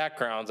diverse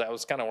backgrounds, that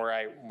was kind of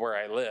where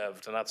I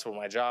lived, and that's what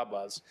my job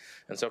was.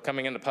 And so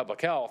coming into public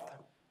health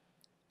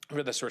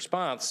for this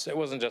response, it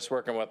wasn't just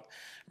working with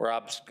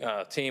Rob's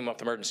team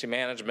with emergency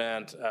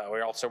management.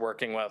 We're also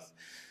working with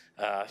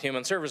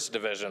Human Services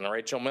Division,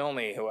 Rachel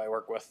Milne, who I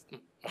work with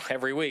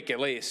every week at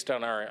least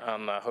on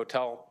the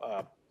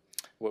hotel.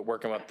 We're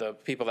working with the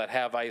people that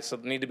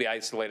need to be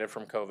isolated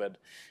from COVID,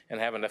 and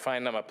having to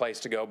find them a place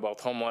to go, both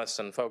homeless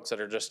and folks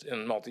that are just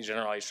in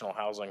multi-generational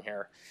housing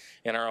here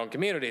in our own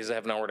communities that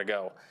have nowhere to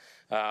go.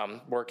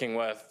 Working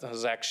with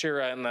Zach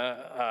Shira in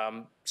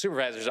the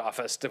Supervisors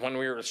Office when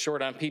we were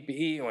short on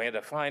PPE, and we had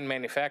to find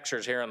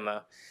manufacturers here in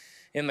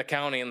in the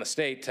county and the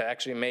state to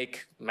actually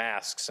make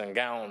masks and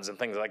gowns and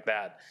things like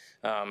that.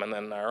 And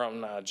then our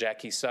own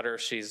Jackie Sutter,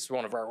 she's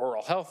one of our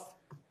oral health.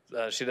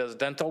 She does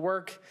dental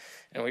work,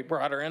 and we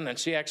brought her in, and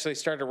she actually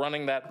started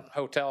running that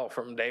hotel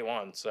from day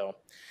one. So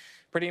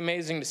pretty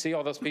amazing to see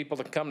all those people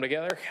to come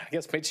together. I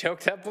guess we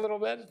choked up a little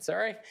bit,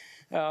 sorry.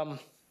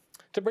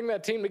 To bring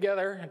that team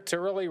together to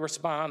really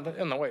respond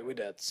in the way we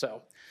did.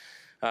 So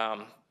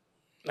I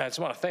just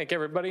want to thank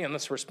everybody in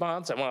this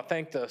response. I want to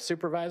thank the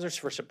supervisors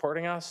for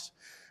supporting us,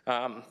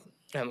 and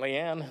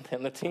Leanne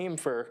and the team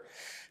for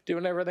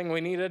doing everything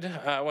we needed.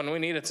 When we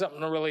needed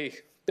something really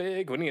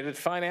big, we needed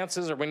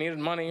finances or we needed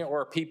money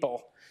or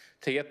people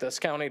to get this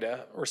county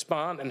to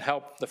respond and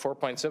help the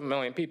 4.7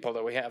 million people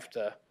that we have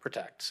to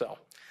protect. So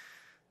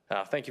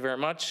thank you very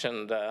much,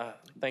 and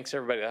thanks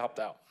everybody that helped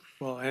out.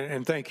 Well,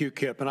 and thank you,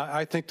 Kip. And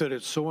I think that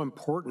it's so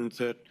important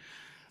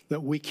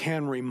that we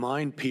can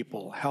remind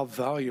people how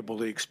valuable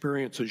the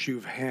experiences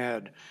you've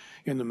had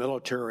in the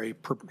military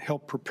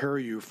help prepare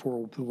you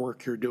for the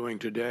work you're doing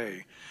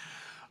today.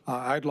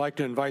 I'd like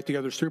to invite the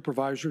other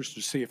supervisors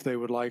to see if they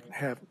would like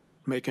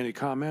make any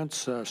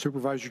comments.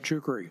 Supervisor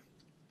Chukri.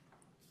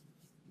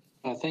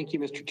 Thank you,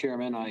 Mr.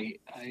 Chairman. I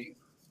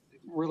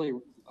really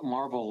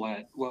marvel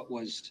at what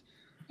was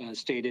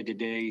stated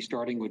today,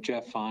 starting with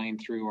Jeff Fine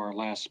through our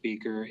last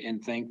speaker,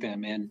 and thank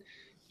them. And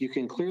you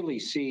can clearly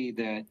see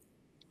that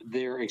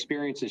their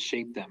experiences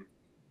shape them.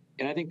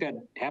 And I think that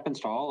happens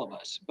to all of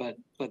us, but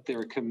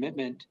their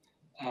commitment,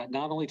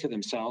 not only to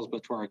themselves,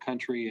 but to our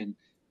country and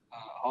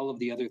all of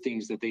the other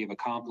things that they have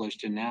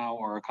accomplished and now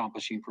are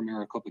accomplishing for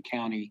Maricopa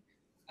County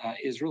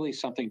is really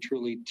something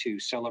truly to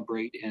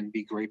celebrate and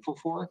be grateful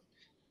for.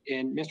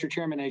 And Mr.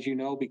 Chairman, as you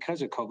know,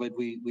 because of COVID,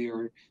 we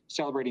are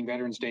celebrating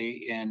Veterans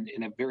Day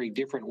in a very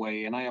different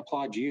way. And I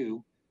applaud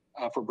you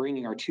for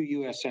bringing our 2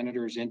 U.S.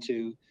 senators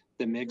into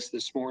the mix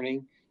this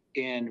morning.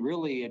 And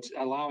really, it's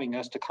allowing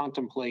us to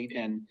contemplate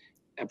and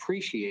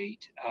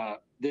appreciate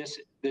this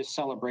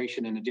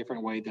celebration in a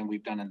different way than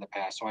we've done in the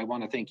past. So I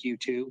want to thank you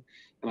too,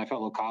 and my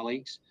fellow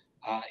colleagues,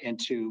 and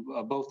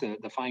to both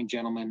the fine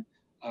gentlemen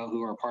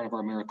who are part of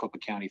our Maricopa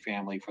County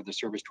family for the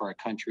service to our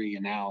country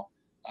and now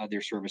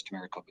their service to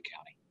Maricopa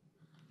County.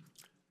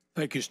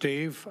 Thank you,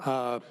 Steve.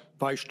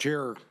 Vice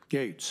Chair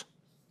Gates.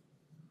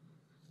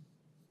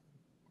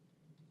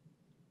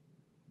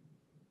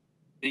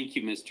 Thank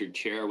you, Mr.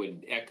 Chair. I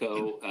would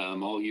echo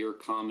all your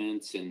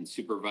comments and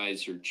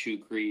Supervisor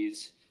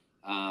Chukri's.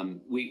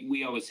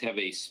 We always have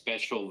a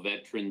special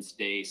Veterans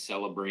Day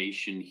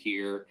celebration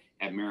here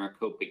at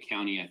Maricopa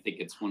County. I think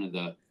it's one of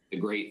the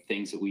great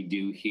things that we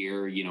do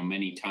here. You know,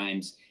 many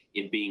times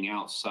it being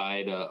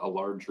outside a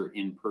larger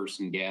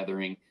in-person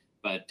gathering,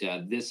 but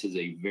this is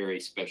a very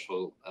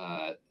special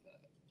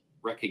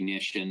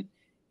recognition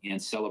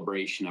and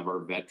celebration of our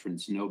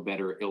veterans. No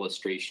better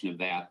illustration of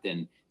that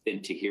than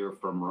to hear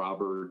from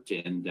Robert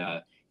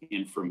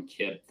and from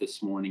Kip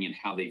this morning and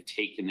how they've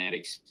taken that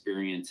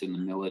experience in the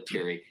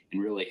military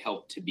and really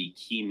helped to be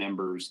key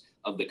members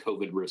of the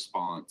COVID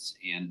response.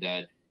 And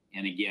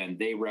again,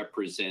 they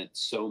represent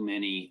so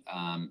many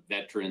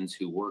veterans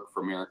who work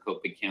for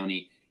Maricopa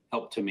County,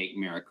 help to make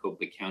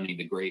Maricopa County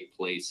the great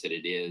place that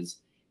it is.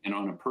 And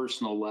on a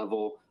personal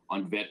level,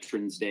 on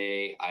Veterans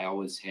Day, I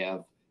always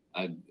have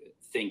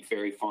think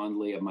very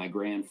fondly of my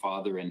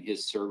grandfather and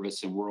his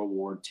service in World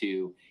War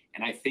II.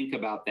 And I think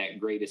about that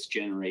greatest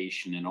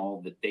generation and all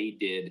that they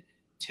did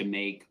to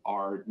make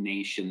our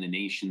nation the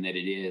nation that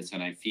it is.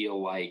 And I feel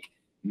like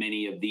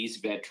many of these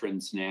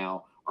veterans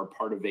now are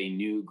part of a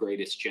new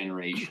greatest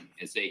generation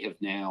as they have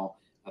now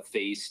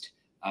faced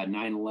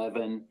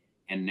 9/11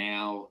 and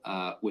now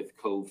with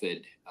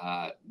COVID,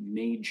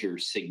 major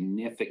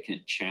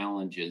significant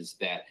challenges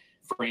that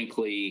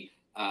frankly,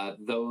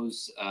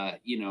 those,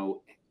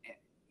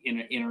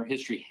 in our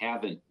history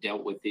haven't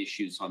dealt with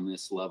issues on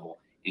this level.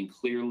 And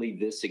clearly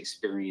this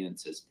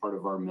experience as part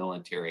of our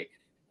military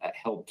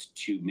helped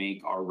to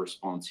make our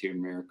response here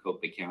in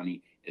Maricopa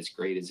County as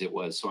great as it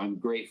was. So I'm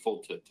grateful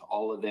to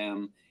all of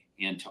them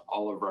and to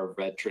all of our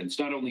veterans,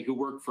 not only who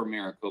work for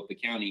Maricopa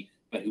County,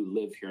 but who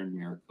live here in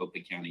Maricopa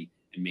County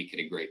and make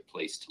it a great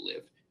place to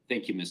live.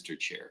 Thank you, Mr.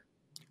 Chair.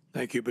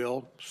 Thank you,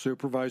 Bill.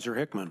 Supervisor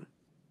Hickman.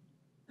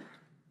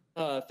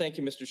 Thank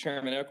you, Mr.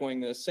 Chairman.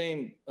 Echoing the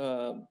same,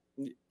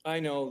 I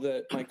know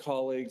that my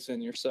colleagues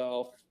and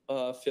yourself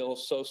feel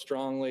so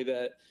strongly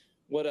that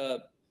what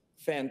a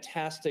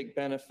fantastic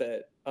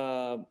benefit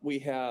we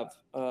have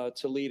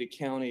to lead a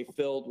county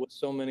filled with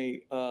so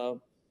many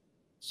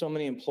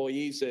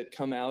employees that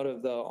come out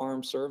of the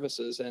armed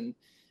services. And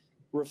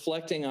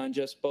reflecting on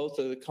just both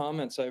of the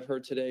comments I've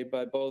heard today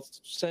by both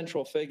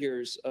central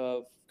figures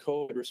of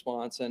COVID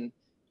response and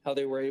how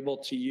they were able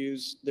to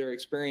use their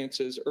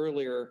experiences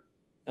earlier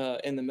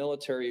in the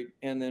military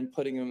and then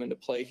putting them into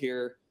play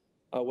here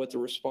with the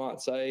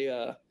response.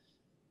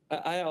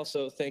 I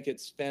also think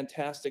it's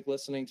fantastic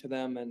listening to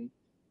them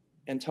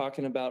and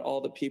talking about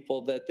all the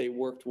people that they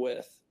worked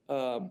with.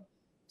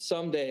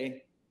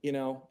 Someday, you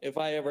know, if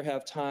I ever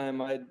have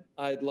time,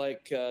 I'd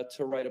like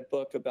to write a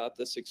book about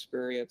this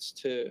experience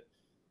to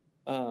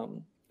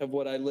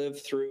what I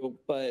lived through,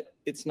 but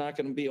it's not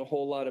going to be a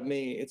whole lot of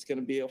me. It's going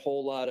to be a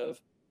whole lot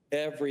of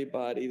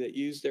everybody that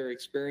used their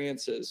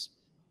experiences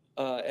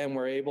and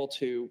were able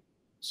to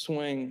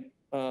swing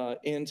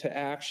into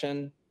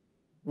action,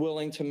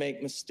 willing to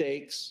make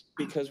mistakes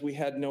because we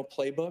had no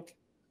playbook.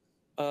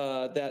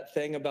 That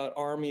thing about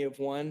Army of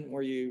One,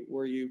 where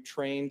you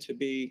train to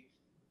be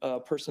a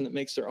person that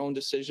makes their own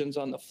decisions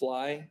on the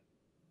fly,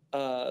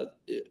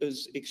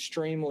 is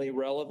extremely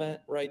relevant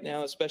right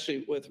now,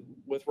 especially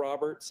with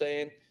Robert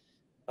saying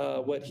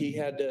what he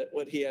had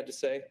to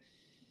say.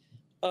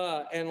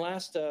 And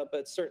last,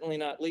 but certainly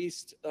not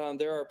least,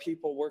 there are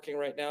people working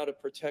right now to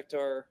protect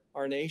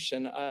our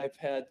nation. I've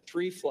had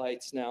 3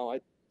 flights now.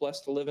 I'm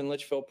blessed to live in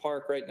Litchfield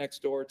Park, right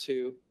next door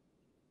to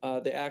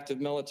the active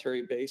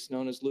military base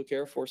known as Luke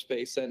Air Force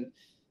Base.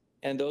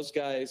 And those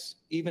guys,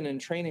 even in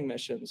training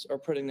missions, are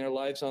putting their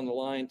lives on the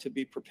line to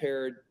be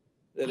prepared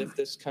that if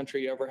this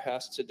country ever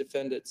has to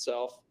defend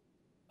itself.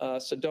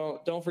 So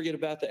don't forget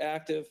about the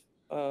active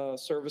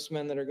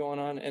servicemen that are going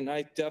on. And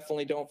I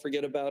definitely don't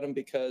forget about them,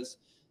 because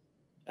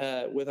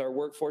with our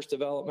workforce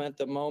development,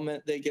 the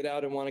moment they get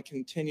out and want to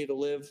continue to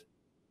live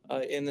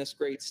in this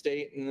great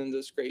state and in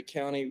this great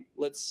county,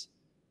 let's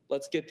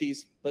get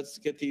these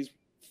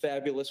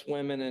fabulous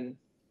women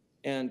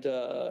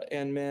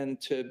and men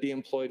to be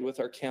employed with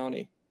our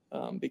county,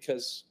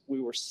 because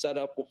we were set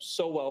up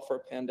so well for a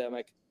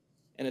pandemic,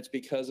 and it's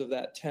because of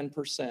that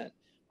 10%,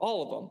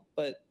 all of them,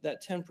 but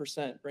that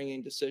 10%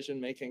 bringing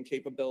decision-making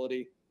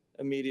capability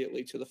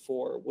immediately to the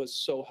fore was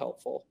so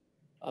helpful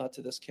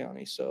to this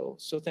county. So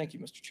thank you,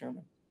 Mr.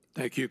 Chairman.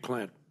 Thank you,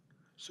 Clint.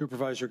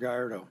 Supervisor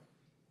Gallardo.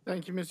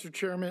 Thank you, Mr.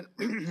 Chairman.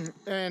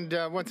 And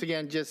once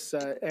again, just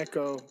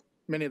echo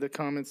many of the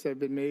comments that have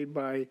been made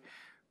by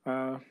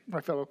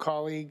my fellow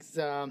colleagues.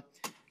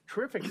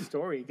 Terrific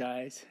story,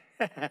 guys.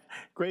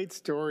 Great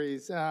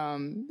stories.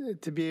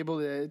 To be able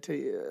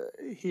to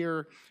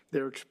hear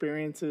their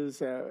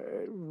experiences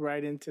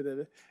right into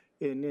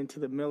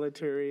the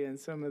military and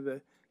some of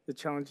the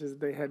challenges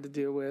they had to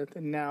deal with,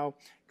 and now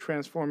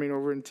transforming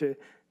over into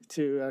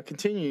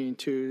continuing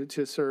to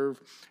serve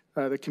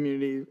the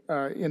community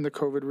in the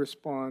COVID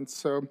response.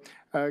 So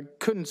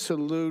couldn't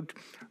salute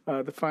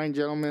the fine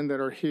gentlemen that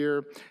are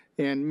here,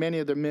 and many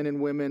of the men and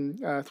women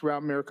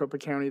throughout Maricopa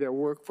County that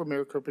work for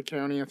Maricopa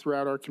County and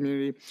throughout our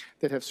community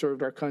that have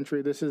served our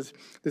country. This is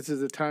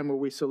a time where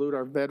we salute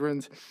our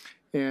veterans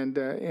and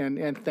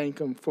thank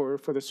them for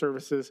the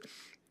services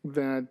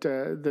that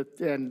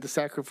and the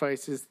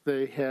sacrifices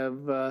they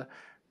have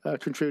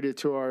contributed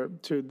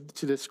to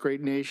this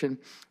great nation.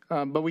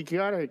 But we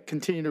got to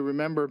continue to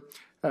remember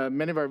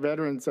many of our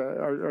veterans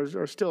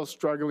are still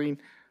struggling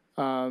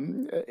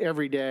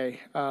every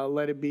day.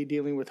 Let it be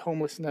dealing with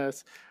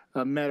homelessness,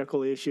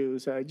 medical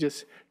issues,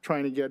 just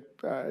trying to get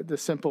the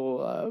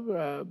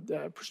simple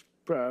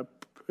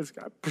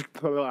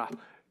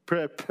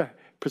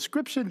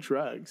prescription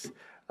drugs.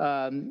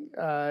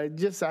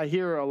 I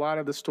hear a lot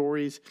of the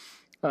stories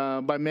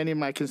by many of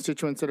my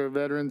constituents that are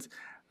veterans.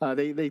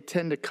 They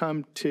tend to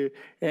come to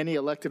any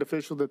elected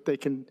official that they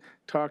can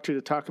talk to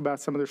talk about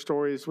some of their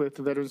stories with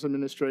the Veterans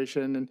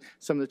Administration and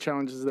some of the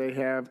challenges they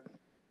have.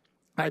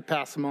 I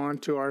pass them on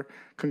to our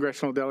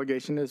congressional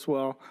delegation as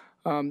well.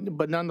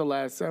 But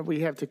nonetheless, we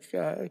have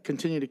to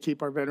continue to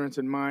keep our veterans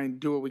in mind,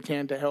 do what we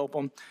can to help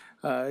them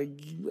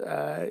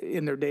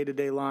in their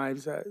day-to-day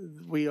lives.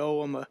 We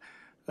owe them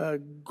a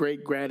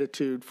great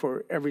gratitude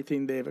for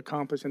everything they've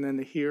accomplished, and then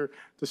to hear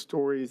the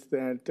stories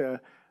that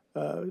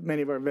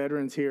many of our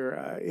veterans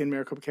here in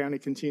Maricopa County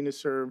continue to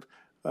serve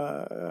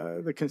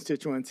the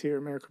constituents here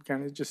in Maricopa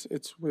County.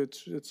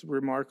 It's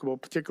remarkable,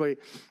 particularly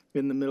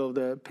in the middle of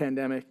the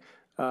pandemic.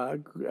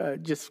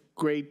 Just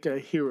great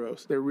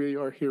heroes. They really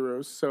are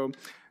heroes. So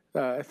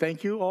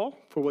thank you all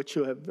for what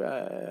you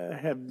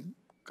have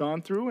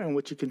gone through and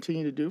what you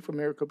continue to do for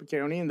Maricopa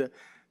County and the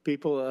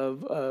people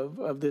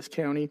of this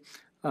county.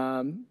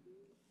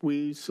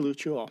 We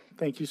salute you all.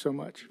 Thank you so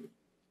much.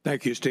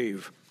 Thank you,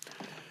 Steve.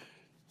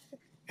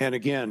 And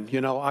again,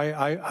 you know,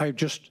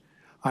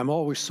 I'm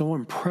always so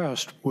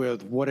impressed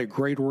with what a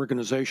great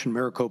organization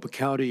Maricopa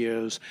County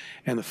is,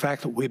 and the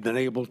fact that we've been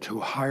able to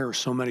hire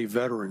so many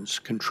veterans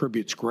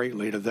contributes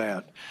greatly to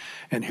that.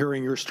 And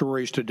hearing your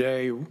stories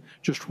today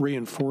just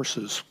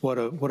reinforces what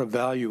a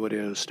value it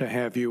is to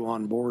have you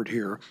on board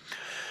here.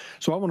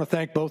 So I want to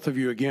thank both of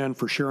you again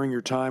for sharing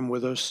your time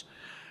with us.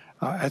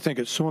 I think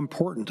it's so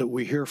important that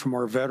we hear from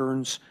our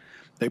veterans.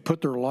 They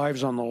put their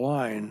lives on the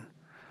line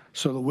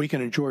so that we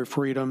can enjoy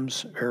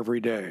freedoms every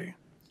day.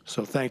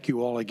 So thank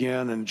you all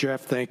again. And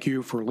Jeff, thank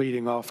you for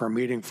leading off our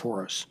meeting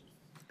for us.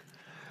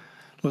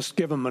 Let's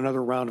give them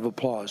another round of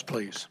applause,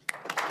 please.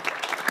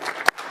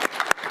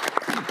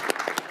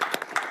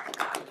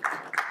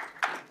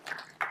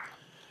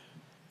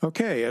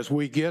 Okay, as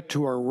we get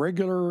to our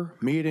regular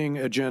meeting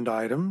agenda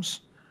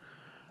items,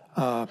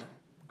 I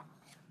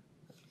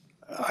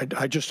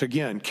just,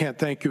 again, can't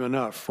thank you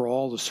enough for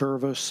all the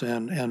service,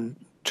 and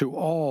to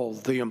all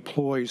the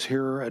employees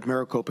here at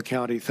Maricopa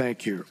County,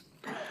 thank you.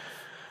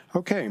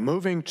 Okay,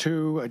 moving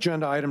to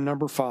agenda item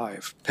number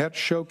 5, Pet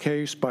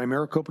Showcase by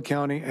Maricopa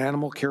County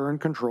Animal Care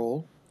and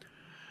Control.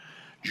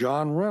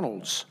 John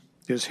Reynolds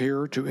is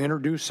here to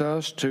introduce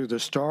us to the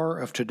star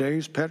of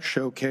today's Pet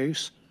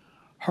Showcase,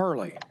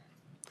 Harley.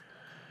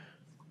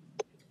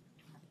 Good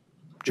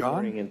John?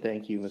 morning, and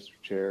thank you, Mr.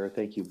 Chair.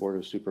 Thank you, Board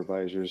of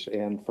Supervisors,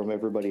 and from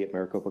everybody at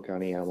Maricopa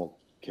County Animal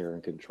Care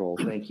and Control.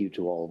 Thank you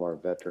to all of our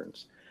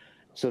veterans.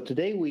 So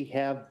today we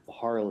have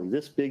Harley,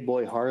 this big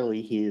boy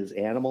Harley. He is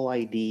animal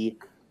ID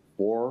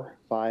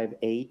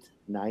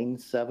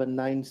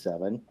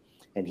 4589797,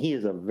 and he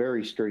is a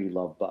very sturdy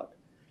love bug.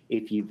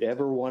 If you've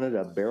ever wanted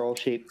a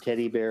barrel-shaped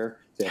teddy bear,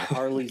 then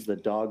Harley's the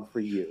dog for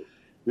you.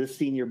 This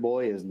senior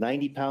boy is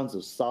 90 pounds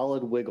of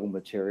solid wiggle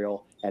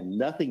material, and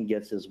nothing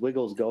gets his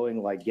wiggles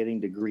going like getting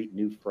to greet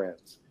new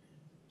friends.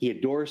 He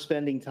adores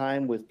spending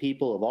time with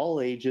people of all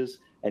ages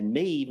and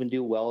may even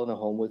do well in a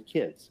home with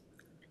kids.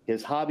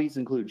 His hobbies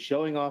include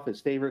showing off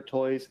his favorite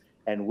toys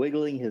and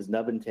wiggling his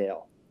nub and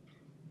tail.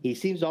 He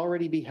seems to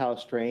already be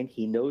house trained.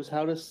 He knows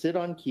how to sit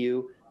on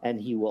cue, and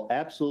he will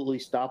absolutely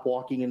stop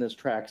walking in his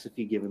tracks if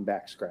you give him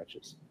back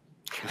scratches.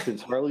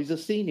 Since Harley's a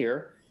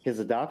senior, his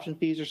adoption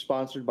fees are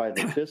sponsored by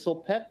the Thistle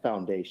Pet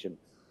Foundation,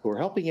 who are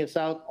helping us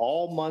out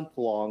all month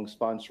long,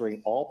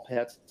 sponsoring all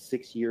pets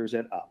 6 years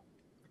and up.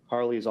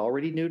 Harley is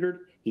already neutered,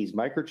 he's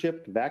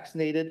microchipped,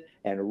 vaccinated,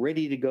 and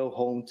ready to go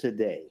home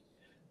today.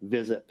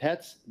 Visit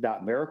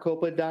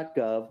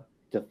pets.maricopa.gov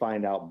to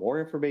find out more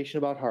information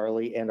about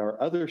Harley and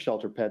our other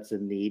shelter pets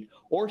in need,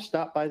 or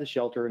stop by the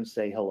shelter and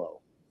say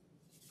hello.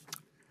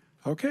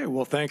 Okay,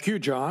 well, thank you,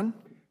 John.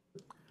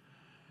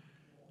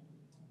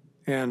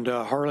 And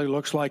Harley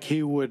looks like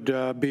he would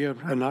be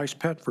a nice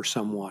pet for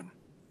someone.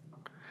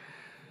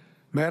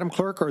 Madam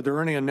Clerk, are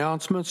there any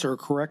announcements or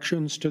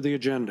corrections to the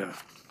agenda?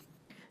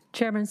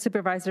 Chairman,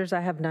 Supervisors,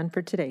 I have none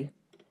for today.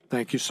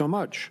 Thank you so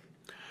much.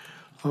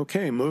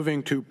 Okay,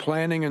 moving to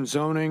planning and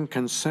zoning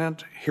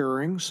consent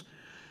hearings,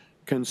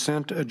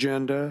 consent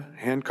agenda,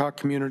 Hancock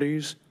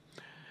Communities,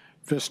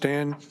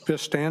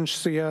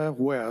 Vistancia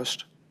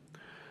West.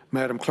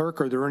 Madam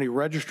Clerk, are there any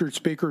registered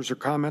speakers or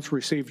comments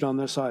received on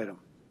this item?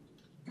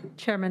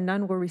 Chairman,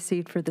 none were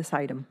received for this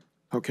item.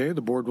 Okay,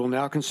 the board will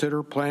now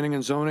consider planning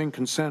and zoning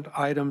consent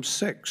item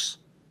 6.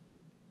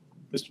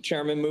 Mr.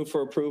 Chairman, move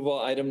for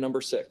approval item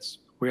number 6.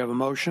 We have a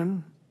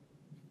motion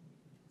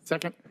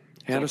Second.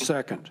 and a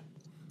second.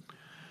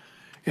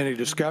 Any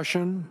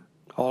discussion?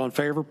 All in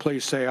favor,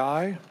 please say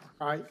aye.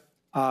 Aye.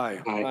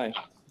 Aye. Aye.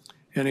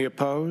 Any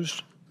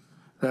opposed?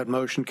 That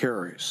motion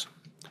carries.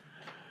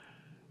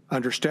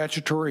 Under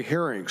statutory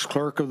hearings,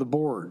 clerk of the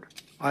board,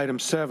 item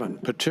 7,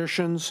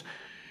 petitions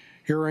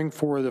hearing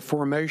for the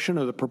formation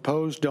of the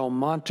proposed Del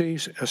Monte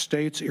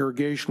Estates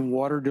Irrigation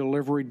Water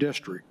Delivery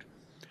District.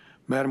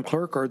 Madam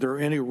Clerk, are there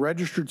any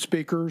registered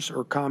speakers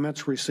or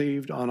comments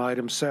received on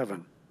item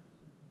 7?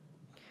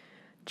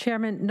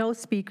 Chairman, no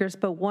speakers,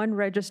 but one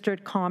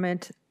registered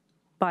comment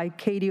by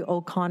Katie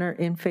O'Connor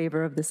in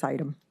favor of this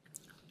item.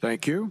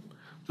 Thank you.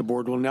 The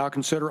board will now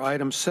consider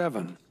item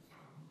 7.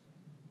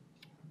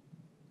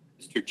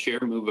 Mr. Chair,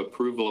 move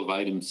approval of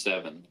item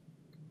 7.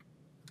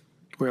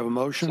 We have a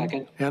motion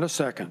Second. and a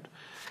second.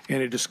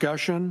 Any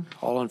discussion?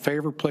 All in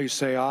favor, please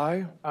say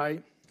aye. Aye.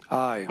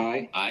 Aye.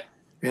 Aye. Aye.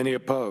 Any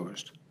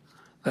opposed?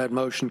 That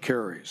motion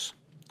carries.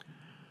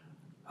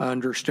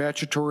 Under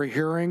statutory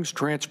hearings,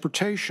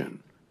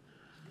 transportation,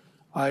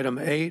 item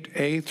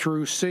 8A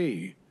through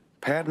C,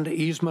 patent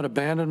easement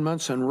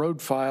abandonments and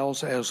road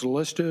files as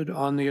listed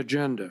on the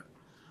agenda.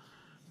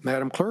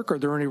 Madam Clerk, are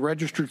there any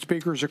registered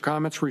speakers or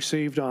comments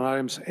received on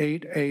items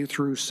 8A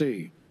through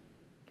C?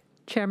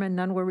 Chairman,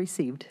 none were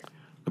received.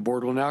 The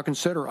board will now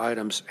consider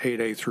items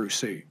 8A through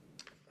C.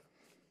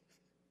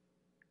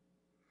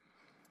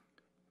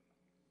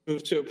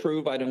 Move to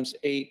approve items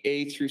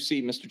 8A through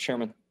C, Mr.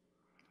 Chairman.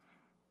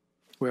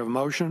 We have a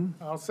motion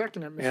I'll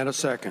second it, Mr. and a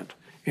second.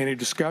 Any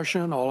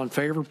discussion? All in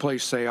favor,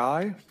 please say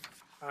aye.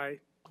 Aye.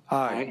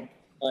 Aye.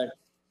 Aye.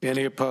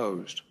 Any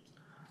opposed?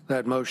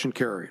 That motion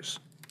carries.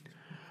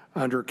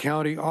 Under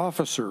county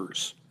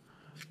officers,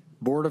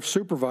 Board of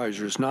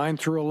Supervisors 9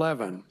 through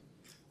 11,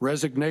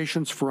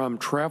 resignations from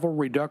Travel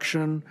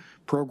Reduction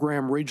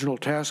Program Regional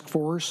Task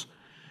Force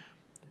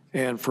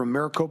and from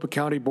Maricopa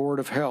County Board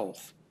of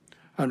Health.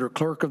 Under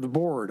Clerk of the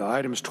Board,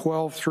 items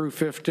 12 through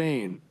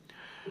 15,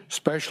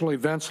 special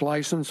events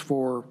license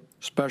for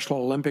Special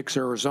Olympics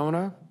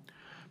Arizona,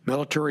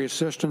 Military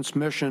Assistance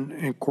Mission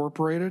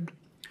Incorporated,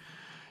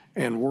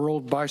 and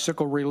World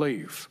Bicycle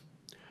Relief.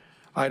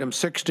 Item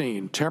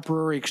 16,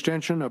 temporary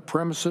extension of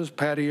premises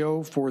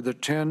patio for the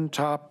 10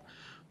 Top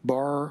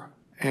Bar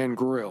and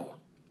Grill.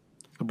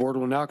 The board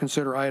will now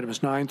consider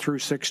items 9 through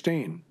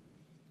 16.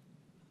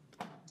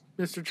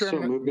 Mr. So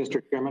Chairman. move,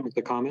 Mr. Chairman, with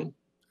the comment.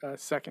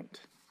 Second.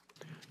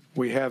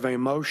 We have a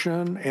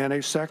motion and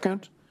a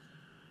second.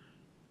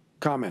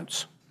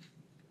 Comments?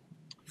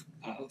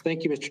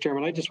 Thank you, Mr.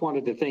 Chairman. I just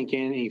wanted to thank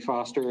Annie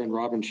Foster and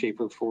Robin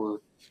Schaefer for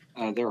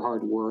their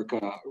hard work,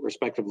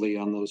 respectively,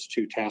 on those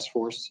two task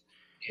force.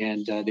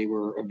 and they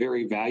were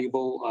very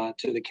valuable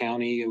to the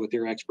county with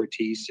their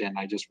expertise, and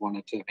I just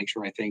wanted to make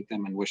sure I thank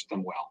them and wish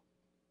them well.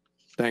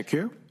 Thank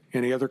you.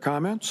 Any other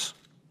comments?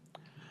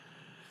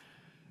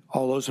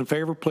 All those in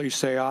favor, please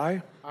say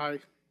aye. Aye.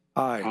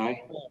 Aye.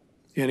 Aye.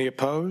 Any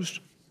opposed?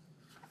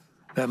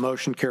 That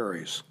motion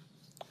carries.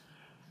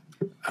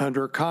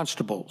 Under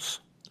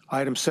constables,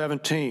 item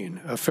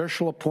 17,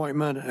 official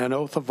appointment and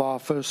oath of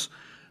office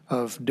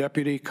of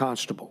deputy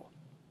constable.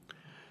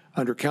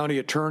 Under county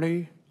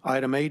attorney,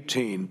 item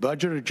 18,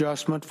 budget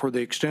adjustment for the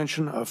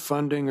extension of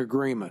funding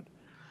agreement.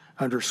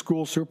 Under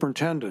school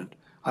superintendent,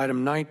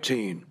 item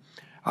 19,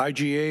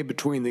 IGA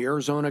between the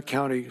Arizona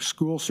County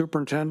School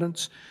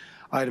Superintendents,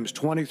 items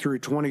 20 through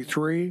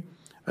 23,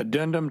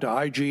 addendum to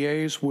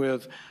IGAs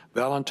with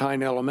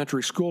Valentine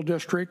Elementary School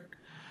District,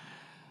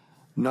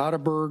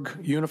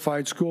 Nottaburg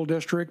Unified School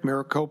District,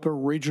 Maricopa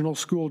Regional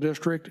School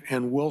District,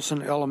 and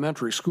Wilson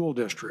Elementary School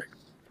District.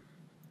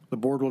 The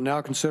board will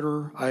now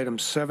consider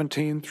items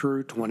 17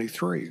 through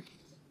 23.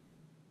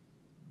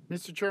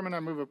 Mr. Chairman, I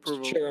move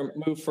approval. Mr. Chair,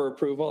 move for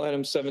approval,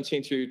 items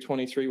 17 through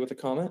 23 with a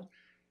comment.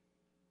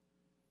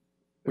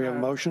 We have a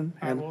motion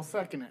I will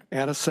second it.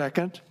 and a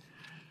second.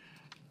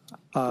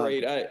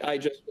 Great. I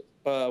just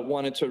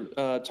wanted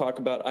to talk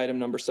about item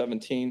number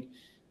 17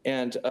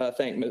 and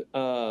thank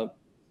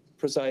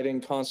Presiding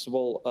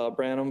Constable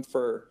Branham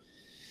for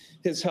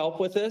his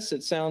help with this.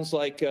 It sounds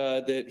like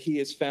that he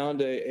has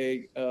found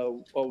a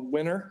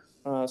winner,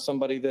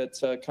 somebody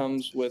that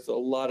comes with a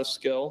lot of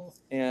skill,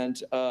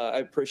 and I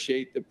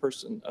appreciate the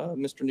person,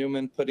 Mr.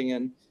 Newman, putting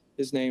in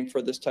his name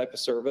for this type of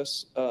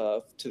service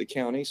to the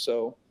county.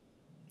 So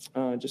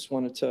just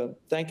wanted to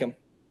thank him.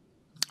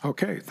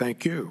 Okay,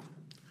 thank you.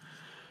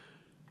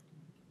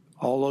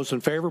 All those in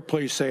favor,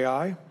 please say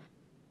aye.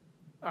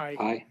 Aye.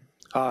 Aye.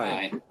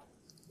 Aye.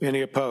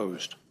 Any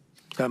opposed?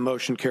 That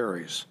motion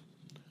carries.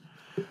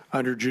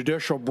 Under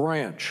judicial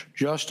branch,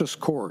 justice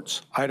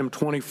courts, item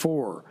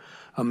 24,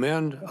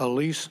 amend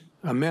lease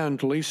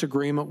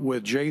agreement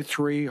with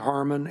J3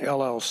 Harmon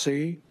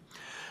LLC.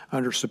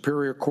 Under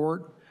superior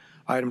court,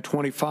 item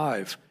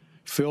 25,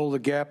 fill the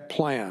gap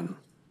plan.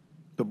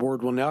 The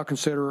board will now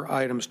consider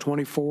items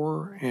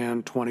 24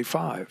 and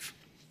 25.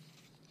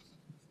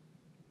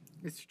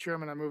 Mr.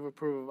 Chairman, I move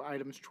approval of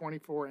items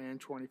 24 and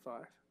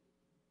 25.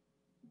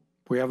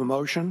 We have a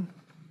motion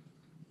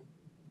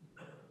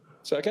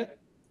Second?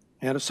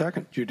 and a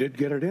second. You did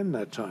get it in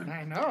that time.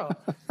 I know.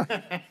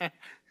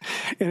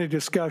 Any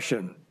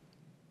discussion?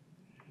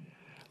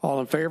 All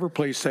in favor,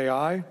 please say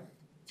aye.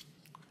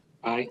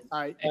 Aye.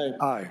 Aye.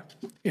 Aye.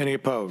 Any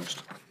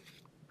opposed?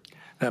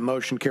 That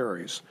motion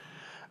carries.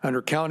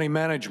 Under county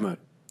management,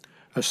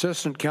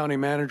 Assistant County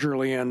Manager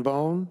Leanne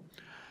Bone.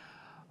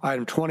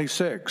 Item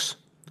 26,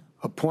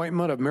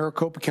 appointment of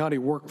Maricopa County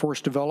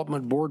Workforce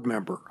Development Board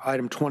Member.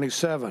 Item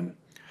 27,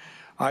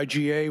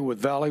 IGA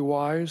with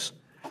Valleywise.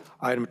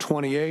 Item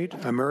 28,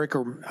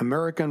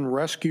 American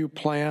Rescue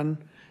Plan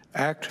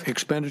Act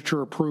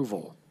expenditure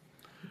approval.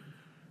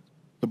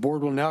 The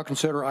board will now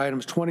consider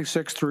items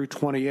 26 through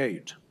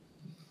 28.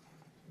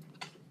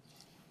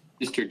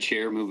 Mr.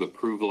 Chair, move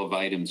approval of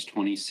items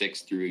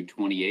 26 through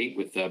 28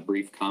 with a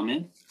brief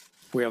comment.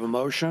 We have a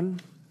motion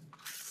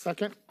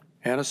Second.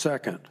 and a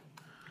second.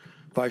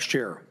 Vice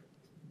Chair.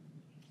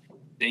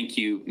 Thank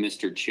you,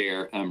 Mr.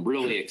 Chair. I'm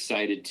really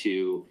excited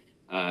to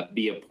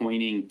be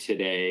appointing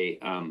today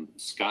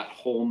Scott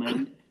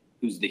Holman,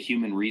 who's the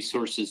Human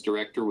Resources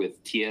Director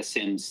with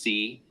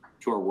TSMC,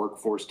 to our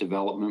Workforce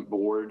Development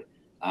Board.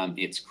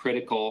 It's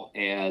critical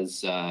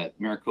as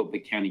Maricopa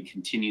County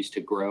continues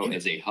to grow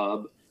as a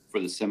hub for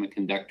the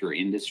semiconductor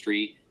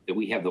industry that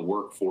we have the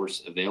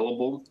workforce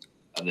available,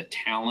 the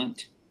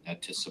talent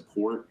to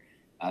support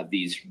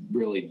these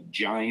really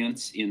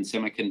giants in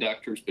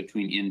semiconductors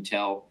between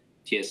Intel,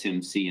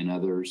 TSMC, and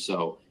others.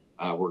 So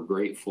we're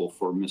grateful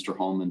for Mr.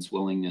 Holman's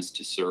willingness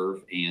to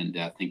serve, and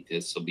I think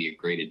this will be a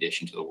great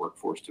addition to the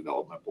Workforce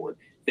Development Board.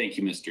 Thank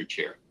you, Mr.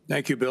 Chair.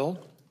 Thank you, Bill.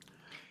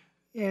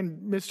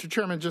 And Mr.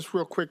 Chairman, just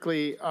real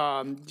quickly,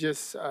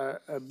 just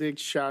a big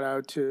shout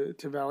out to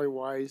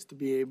Valleywise to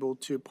be able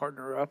to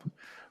partner up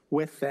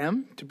with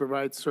them to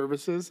provide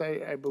services.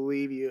 I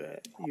believe you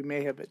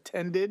may have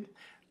attended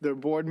their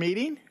board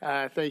meeting.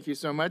 Thank you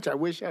so much. I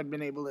wish I'd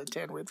been able to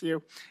attend with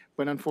you,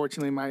 but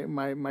unfortunately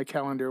my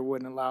calendar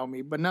wouldn't allow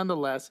me. But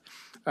nonetheless,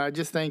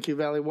 just thank you,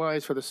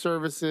 Valleywise, for the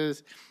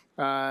services.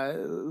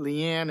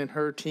 Leanne and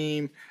her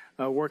team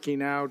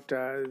working out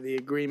the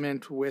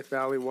agreement with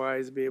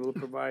Valleywise, be able to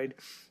provide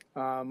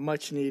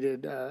much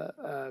needed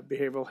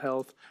behavioral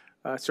health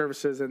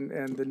services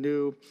and the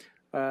new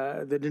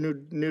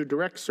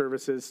direct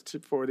services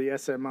for the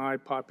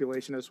SMI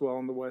population as well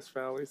in the West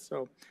Valley.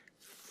 So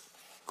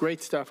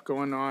great stuff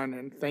going on,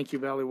 and thank you,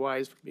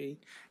 Valleywise, for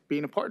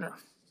being a partner.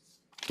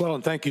 Well,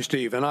 and thank you,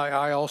 Steve. And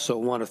I also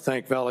want to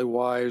thank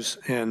Valleywise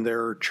and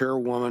their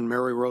chairwoman,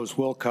 Mary Rose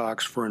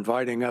Wilcox, for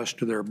inviting us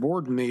to their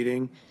board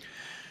meeting.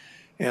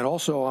 And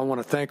also, I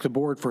want to thank the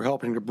board for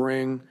helping to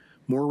bring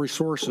more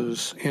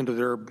resources into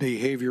their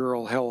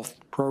behavioral health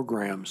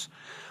programs.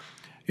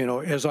 You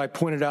know, as I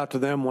pointed out to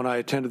them when I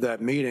attended that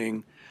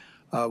meeting,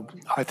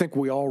 I think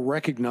we all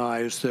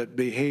recognize that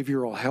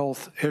behavioral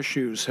health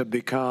issues have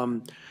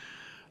become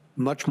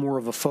much more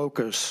of a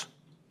focus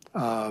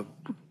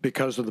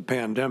because of the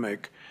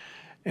pandemic,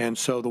 and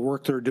so the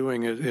work they're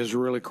doing is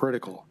really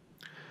critical.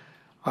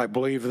 I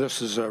believe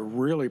this is a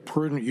really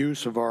prudent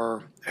use of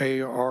our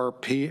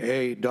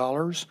ARPA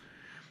dollars,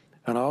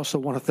 and I also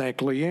want to thank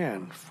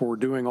Leanne for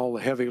doing all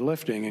the heavy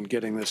lifting and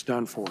getting this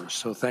done for us,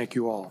 so thank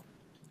you all.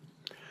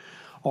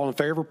 All in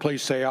favor,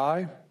 please say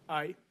aye.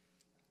 Aye.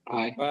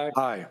 Aye. Aye.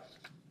 Aye.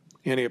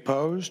 Any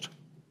opposed?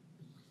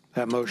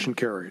 That motion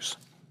carries.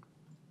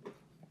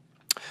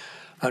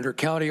 Under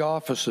County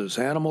Offices,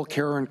 Animal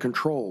Care and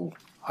Control,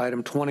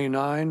 item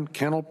 29,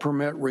 kennel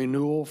permit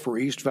renewal for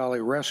East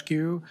Valley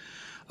Rescue.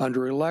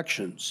 Under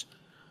Elections,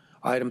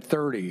 item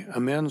 30,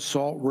 amend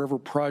Salt River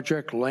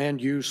Project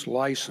land use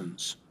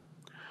license.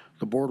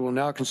 The board will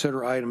now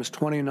consider items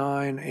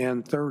 29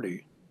 and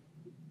 30.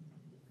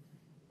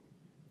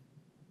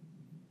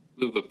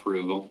 Move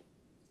approval.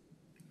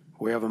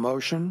 We have a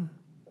motion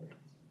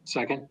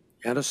Second.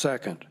 and a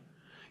second.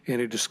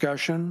 Any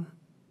discussion?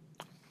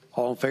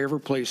 All in favor,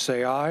 please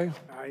say aye.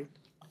 Aye.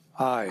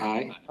 Aye.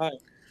 Aye. Aye.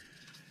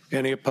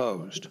 Any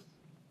opposed?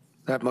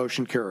 That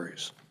motion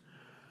carries.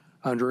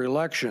 Under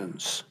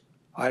Elections,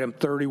 item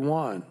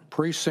 31,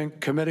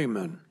 Precinct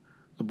Committeeman.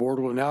 The board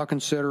will now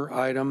consider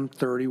item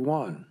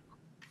 31.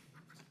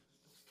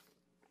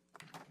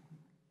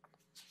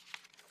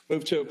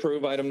 Move to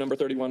approve item number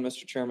 31,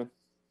 Mr. Chairman.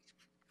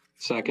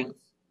 Second.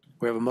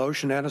 We have a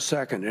motion and a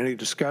second. Any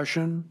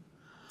discussion?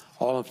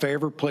 All in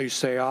favor, please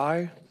say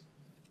aye.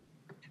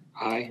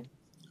 Aye.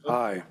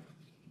 Aye.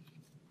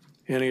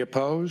 Any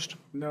opposed?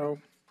 No.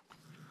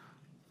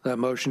 That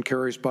motion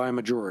carries by a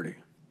majority.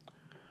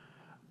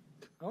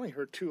 I only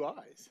heard 2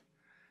 ayes.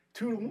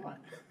 2 to 1.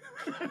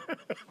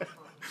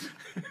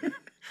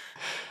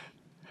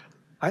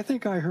 I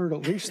think I heard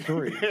at least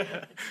 3.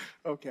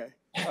 Okay,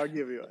 I'll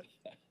give you it.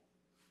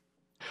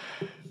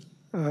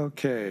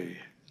 Okay.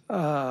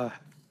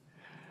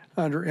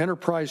 Under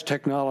Enterprise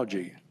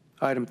Technology,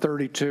 item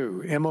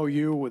 32,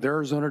 MOU with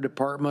Arizona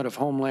Department of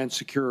Homeland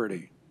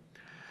Security.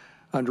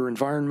 Under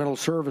Environmental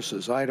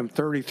Services, item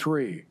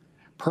 33,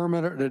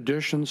 permanent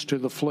additions to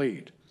the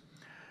fleet.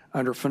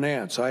 Under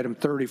Finance, item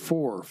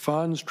 34,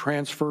 funds,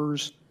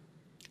 transfers,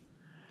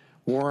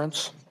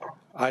 warrants.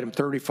 Item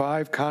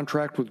 35,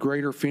 contract with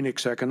Greater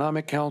Phoenix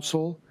Economic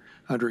Council.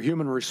 Under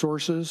Human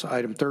Resources,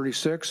 item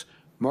 36,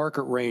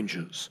 market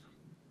ranges.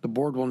 The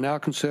board will now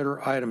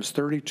consider items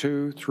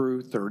 32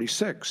 through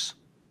 36.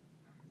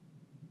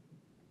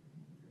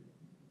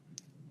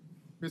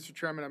 Mr.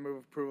 Chairman, I move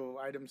approval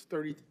of items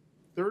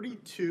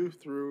 32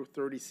 through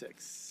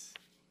 36.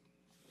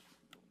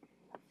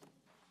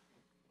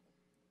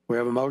 We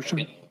have a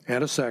motion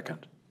and a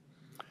second.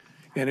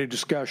 Any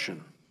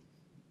discussion?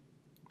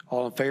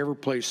 All in favor,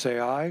 please say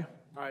aye.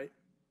 Aye.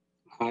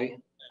 Aye.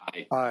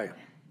 Aye. Aye.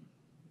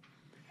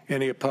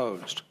 Any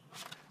opposed?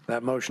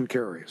 That motion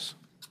carries.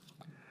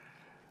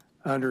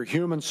 Under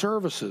Human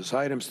Services,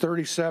 items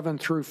 37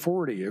 through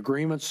 40,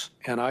 agreements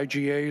and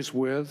IGAs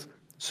with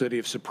City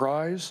of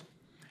Surprise,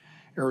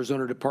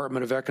 Arizona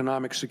Department of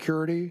Economic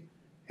Security,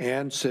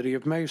 and City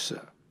of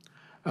Mesa.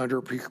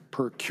 Under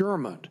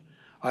Procurement,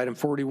 item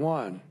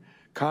 41,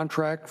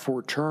 contract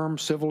for term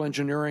civil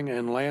engineering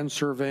and land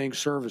surveying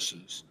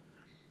services.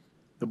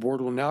 The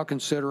board will now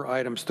consider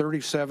items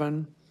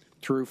 37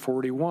 through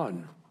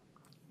 41.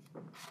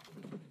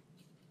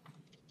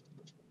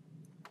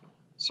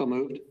 So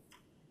moved.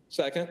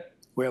 Second.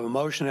 We have a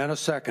motion and a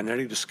second.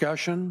 Any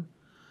discussion?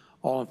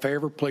 All in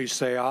favor, please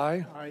say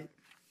aye. Aye.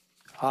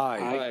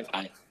 Aye.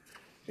 Aye.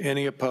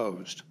 Any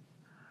opposed?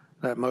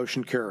 That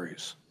motion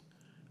carries.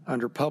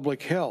 Under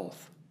Public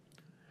Health,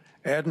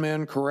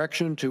 admin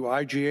correction to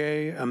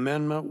IGA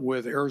amendment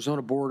with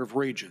Arizona Board of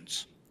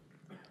Regents.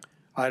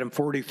 Item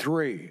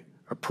 43,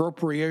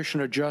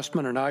 appropriation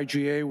adjustment and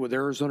IGA with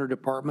Arizona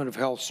Department of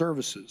Health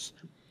Services.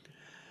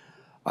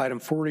 Item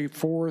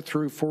 44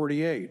 through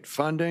 48,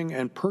 funding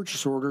and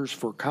purchase orders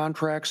for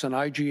contracts and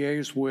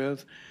IGAs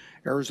with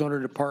Arizona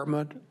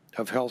Department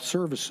of Health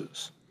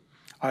Services.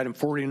 Item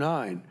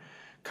 49,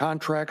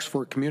 contracts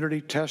for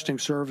community testing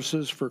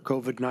services for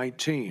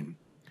COVID-19.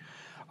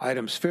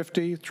 Items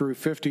 50 through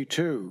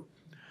 52,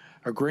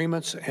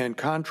 agreements and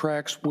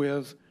contracts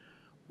with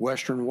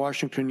Western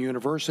Washington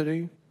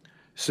University,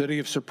 City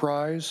of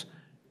Surprise,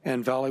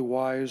 and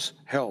Valleywise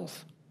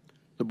Health.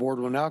 The board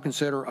will now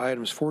consider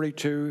items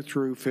 42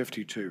 through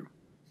 52.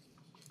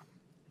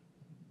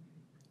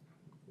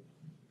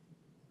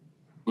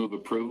 Move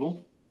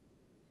approval.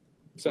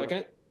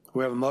 Second.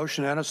 We have a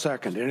motion and a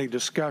second. Any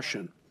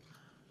discussion?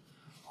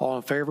 All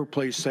in favor,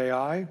 please say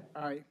aye.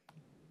 Aye.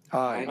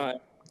 Aye.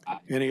 Aye.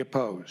 Any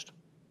opposed?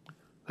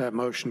 That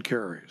motion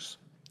carries.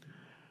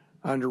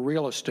 Under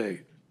Real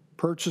Estate,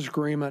 purchase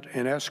agreement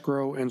and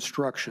escrow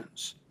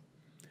instructions.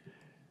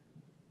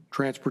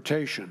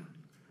 Transportation,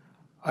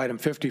 item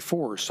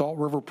 54, Salt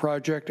River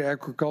Project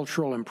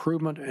Agricultural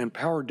Improvement and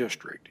Power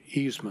District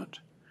easement,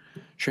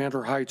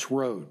 Chandler Heights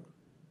Road.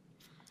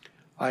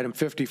 Item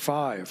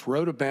 55,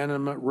 road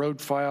abandonment,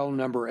 road file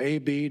number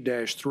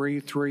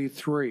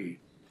AB-333.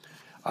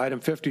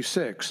 Item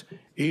 56,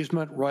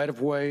 easement,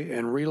 right-of-way,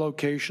 and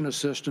relocation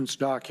assistance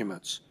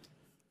documents.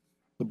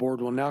 The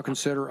board will now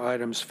consider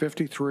items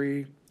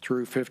 53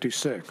 through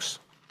 56.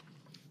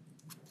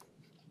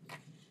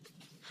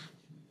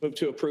 Move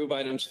to approve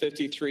items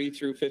 53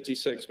 through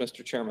 56,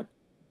 Mr. Chairman.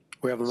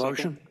 We have a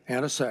motion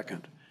and a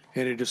second.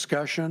 Any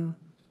discussion?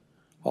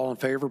 All in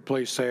favor,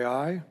 please say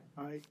aye.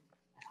 Aye.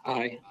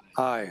 Aye.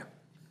 Aye.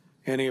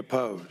 Any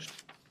opposed?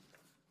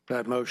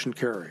 That motion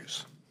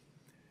carries.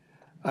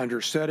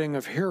 Under setting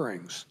of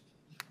hearings,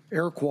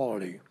 air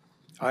quality,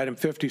 item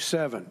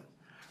 57,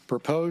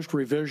 proposed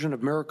revision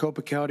of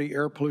Maricopa County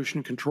Air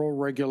Pollution Control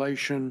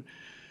Regulation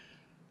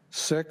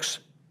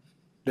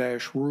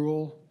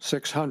 6-Rule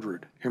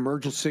 600,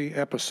 emergency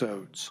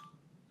episodes.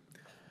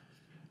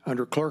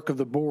 Under clerk of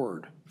the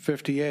board,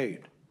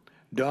 58,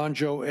 Don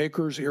Joe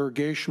Acres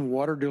Irrigation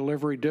Water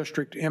Delivery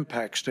District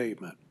Impact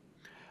Statement.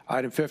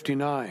 Item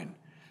 59,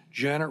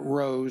 Janet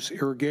Rose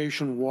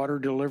Irrigation Water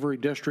Delivery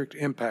District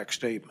Impact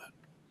Statement.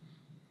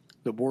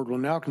 The board will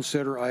now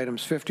consider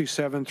items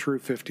 57 through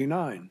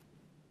 59.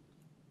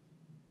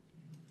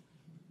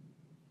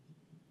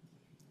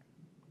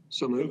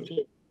 So moved.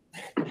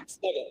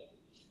 Second.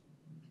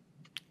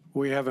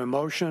 We have a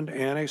motion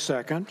and a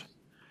second.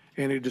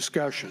 Any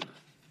discussion?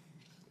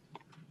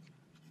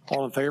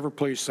 All in favor,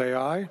 please say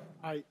aye.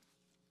 Aye.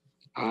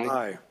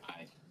 Aye.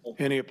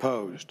 Any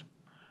opposed?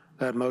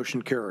 That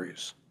motion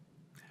carries.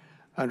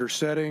 Under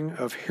setting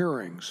of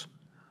hearings,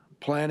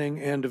 planning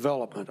and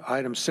development,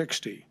 item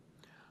 60,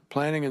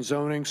 planning and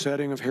zoning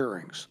setting of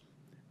hearings.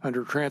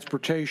 Under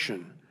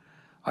transportation,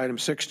 item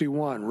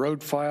 61,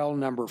 road file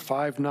number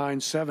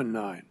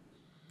 5979.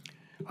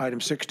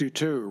 Item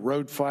 62,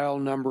 road file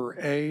number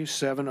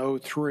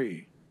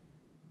A703.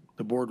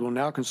 The board will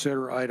now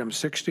consider items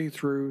 60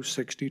 through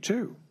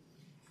 62.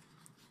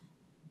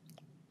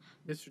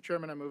 Mr.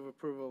 Chairman, I move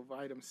approval of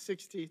items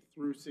 60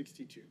 through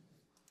 62.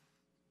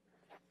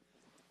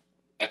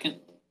 Second.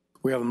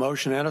 We have a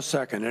motion and a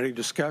second. Any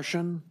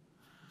discussion?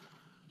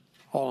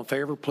 All in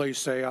favor, please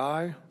say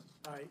aye.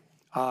 Aye.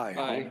 Aye.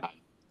 Aye.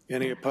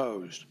 Any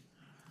opposed?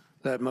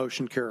 That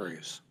motion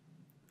carries.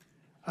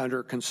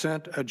 Under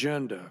consent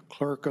agenda,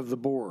 clerk of the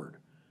board,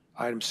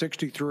 item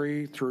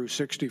 63 through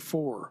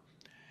 64,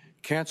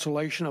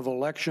 cancellation of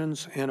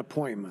elections and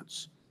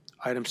appointments.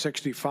 Item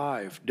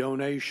 65,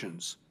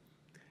 donations.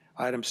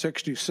 Item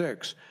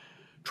 66,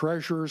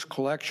 treasurer's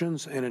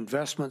collections and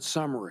investment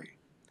summary.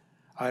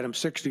 Item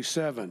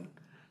 67,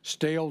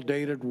 stale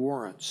dated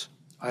warrants.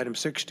 Item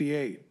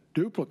 68,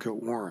 duplicate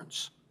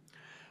warrants.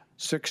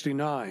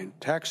 69,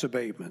 tax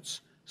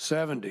abatements.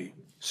 70,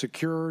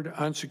 secured,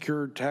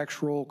 unsecured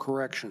tax roll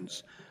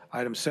corrections.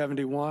 Item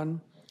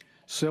 71,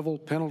 civil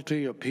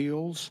penalty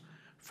appeals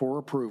for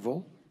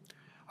approval.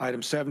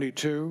 Item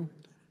 72,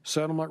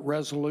 settlement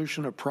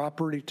resolution of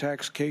property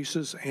tax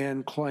cases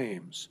and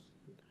claims.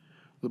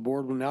 The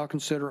board will now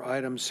consider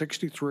items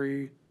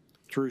 63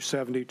 through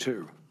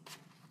 72.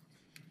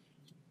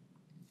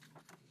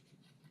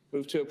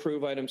 Move to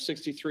approve items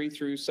 63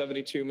 through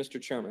 72, Mr.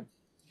 Chairman.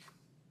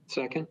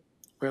 Second.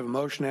 We have a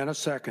motion and a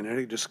second.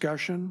 Any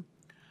discussion?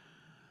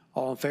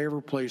 All in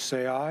favor, please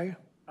say aye.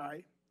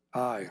 Aye.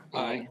 Aye.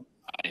 Aye.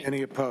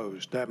 Any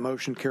opposed? That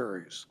motion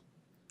carries.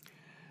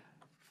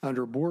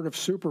 Under Board of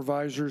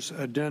Supervisors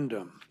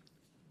addendum,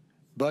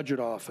 Budget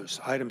Office,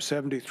 item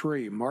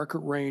 73, market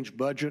range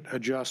budget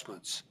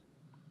adjustments.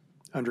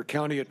 Under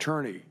County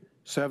Attorney,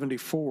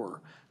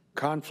 74,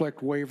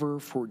 conflict waiver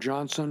for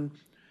John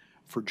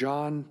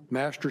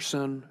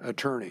Masterson,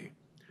 attorney.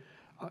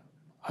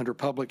 Under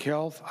Public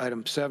Health,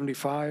 item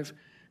 75,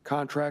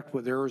 contract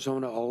with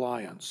Arizona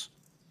Alliance.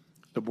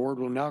 The board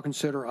will now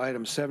consider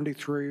items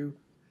 73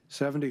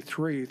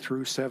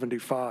 through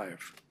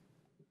 75.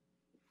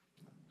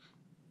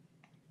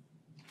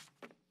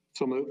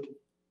 So moved.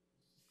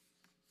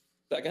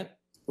 Second.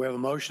 We have a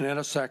motion and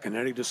a second.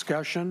 Any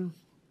discussion?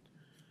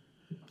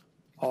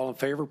 All in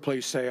favor,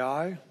 please say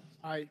aye.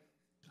 Aye.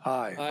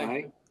 Aye.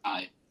 Aye.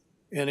 Aye.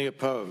 Any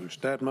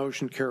opposed? That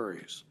motion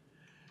carries.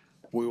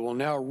 We will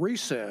now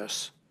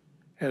recess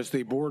as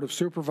the Board of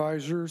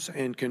Supervisors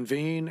and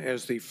convene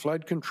as the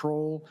Flood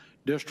Control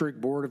District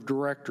Board of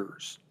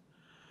Directors.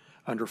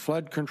 Under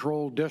Flood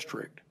Control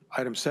District,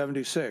 item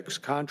 76,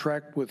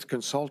 contract with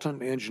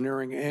Consultant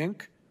Engineering,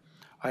 Inc.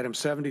 Item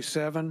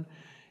 77,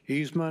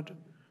 easement,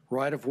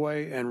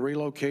 right-of-way, and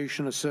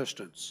relocation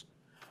assistance.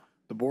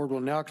 The board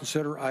will now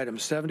consider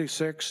items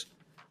 76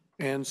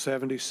 and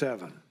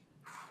 77.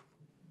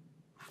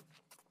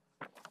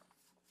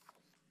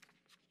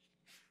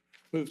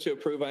 Move to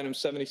approve items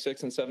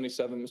 76 and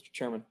 77, Mr.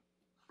 Chairman.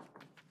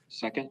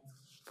 Second.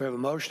 We have a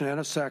motion and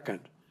a second.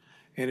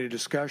 Any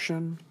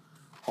discussion?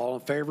 All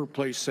in favor,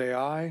 please say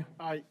aye.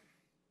 Aye.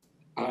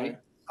 Aye.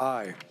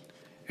 Aye.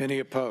 Any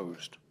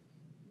opposed?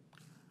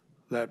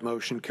 That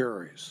motion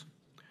carries.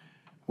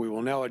 We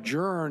will now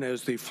adjourn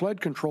as the Flood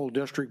Control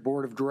District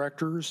Board of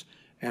Directors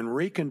and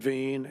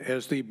reconvene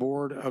as the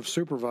Board of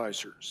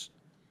Supervisors.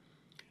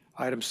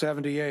 Item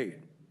 78,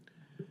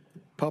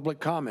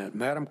 public comment.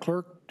 Madam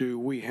Clerk, do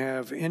we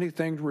have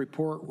anything to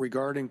report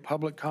regarding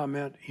public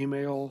comment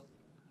email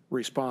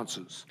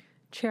responses?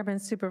 Chairman,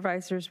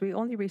 Supervisors, we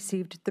only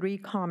received 3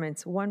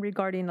 comments, one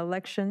regarding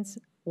elections,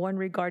 one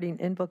regarding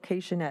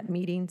invocation at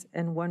meetings,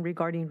 and one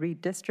regarding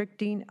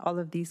redistricting. All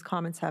of these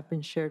comments have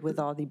been shared with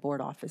all the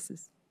board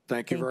offices.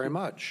 Thank you very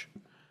much.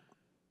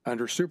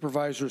 Under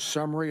Supervisor's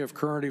summary of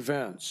current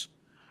events,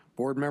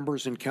 board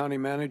members and county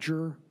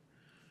manager.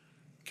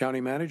 County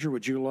manager,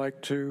 would you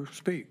like to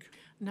speak?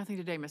 Nothing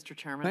today, Mr.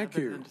 Chairman. Thank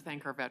other you. than to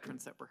thank our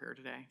veterans that were here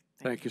today.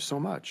 Thank you so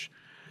much.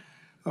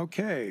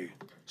 Okay,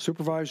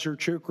 Supervisor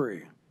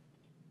Chukri.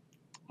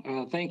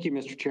 Thank you,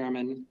 Mr.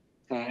 Chairman.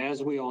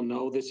 As we all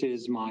know, this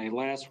is my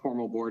last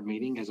formal board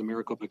meeting as a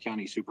Maricopa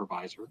County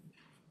Supervisor.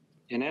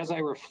 And as I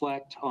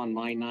reflect on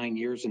my 9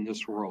 years in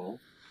this role,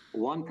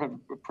 one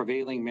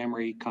prevailing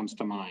memory comes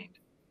to mind,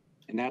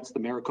 and that's the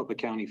Maricopa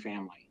County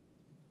family.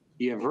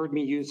 You have heard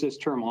me use this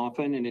term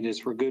often, and it is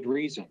for good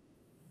reason.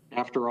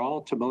 After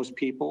all, to most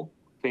people,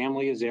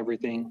 family is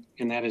everything,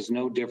 and that is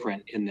no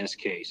different in this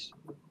case.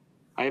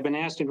 I have been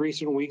asked in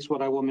recent weeks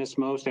what I will miss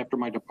most after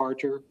my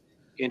departure,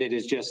 and it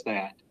is just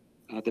that,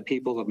 the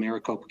people of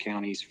Maricopa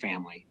County's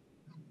family.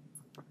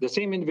 The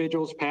same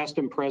individuals, past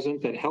and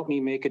present, that helped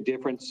me make a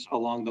difference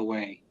along the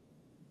way.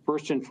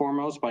 First and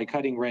foremost, by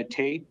cutting red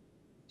tape,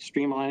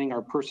 streamlining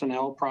our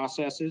personnel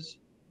processes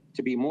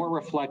to be more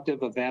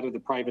reflective of that of the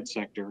private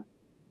sector,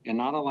 and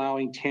not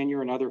allowing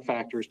tenure and other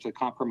factors to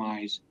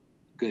compromise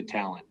good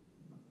talent.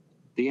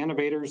 The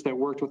innovators that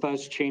worked with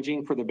us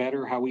changing for the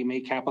better how we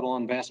make capital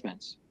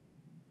investments.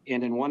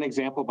 And in one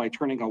example, by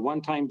turning a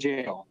one-time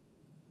jail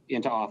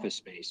into office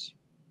space.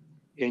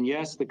 And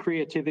yes, the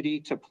creativity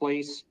to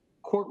place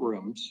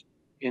courtrooms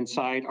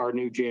inside our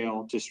new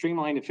jail to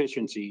streamline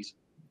efficiencies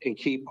and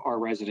keep our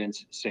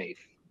residents safe.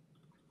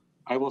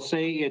 I will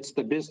say it's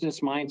the business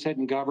mindset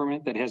in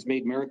government that has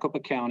made Maricopa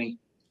County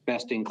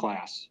best in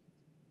class.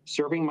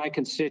 Serving my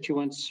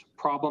constituents,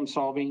 problem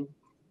solving,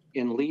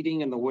 and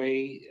leading in the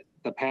way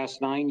the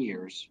past 9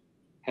 years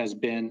has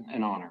been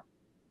an honor.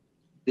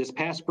 This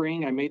past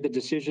spring, I made the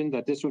decision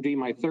that this would be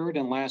my 3rd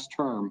and last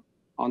term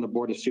on the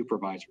Board of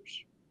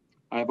Supervisors.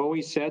 I've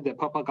always said that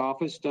public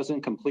office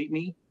doesn't complete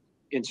me,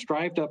 and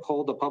strive to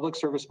uphold the public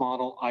service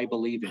model I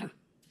believe in,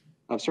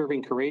 of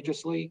serving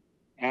courageously,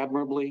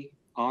 admirably,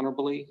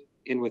 honorably,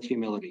 and with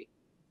humility.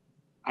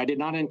 I did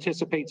not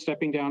anticipate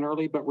stepping down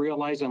early, but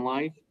realize in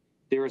life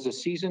there is a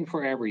season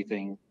for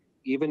everything,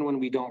 even when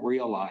we don't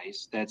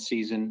realize that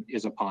season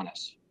is upon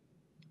us.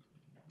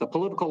 The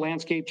political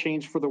landscape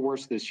changed for the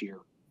worse this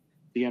year.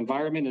 The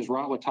environment is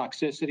wrought with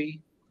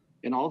toxicity,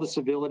 and all the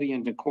civility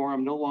and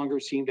decorum no longer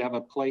seem to have a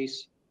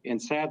place,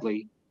 and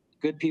sadly,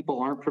 good people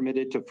aren't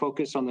permitted to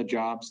focus on the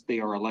jobs they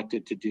are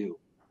elected to do.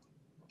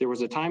 There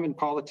was a time in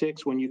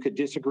politics when you could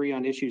disagree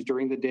on issues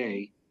during the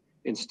day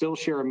and still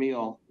share a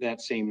meal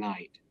that same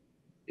night.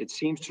 It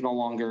seems to no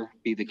longer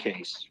be the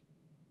case.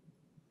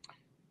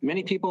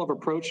 Many people have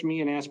approached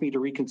me and asked me to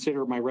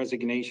reconsider my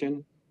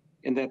resignation,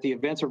 and that the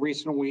events of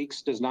recent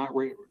weeks does not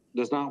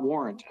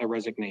warrant a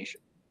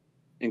resignation,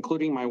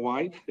 including my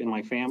wife and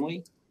my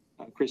family,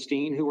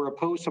 Christine, who were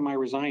opposed to my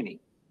resigning.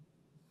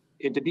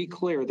 And to be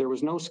clear, there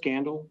was no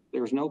scandal,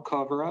 there was no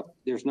cover-up,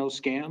 there's no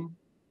scam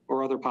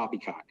or other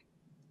poppycock.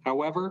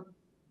 However,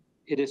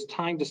 it is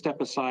time to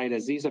step aside,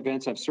 as these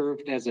events have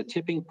served as a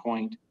tipping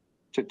point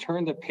to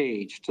turn the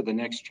page to the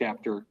next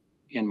chapter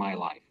in my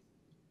life.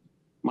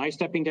 My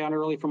stepping down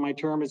early from my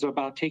term is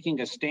about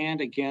taking a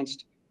stand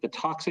against the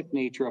toxic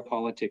nature of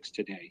politics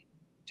today,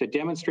 to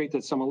demonstrate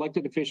that some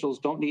elected officials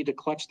don't need to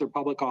clutch their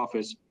public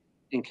office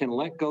and can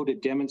let go to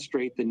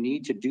demonstrate the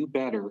need to do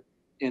better,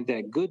 and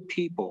that good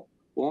people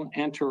won't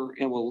enter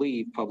and will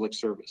leave public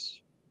service.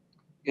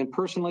 And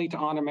personally, to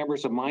honor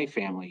members of my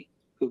family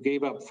who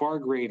gave up far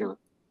greater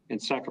and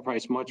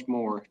sacrificed much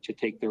more to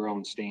take their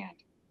own stand.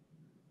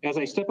 As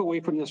I step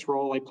away from this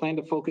role, I plan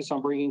to focus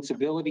on bringing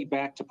civility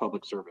back to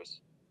public service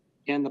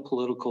and the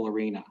political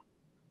arena.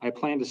 I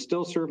plan to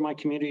still serve my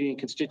community and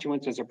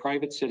constituents as a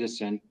private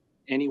citizen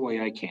any way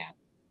I can.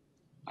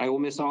 I will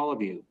miss all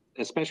of you,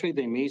 especially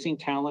the amazing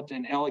talent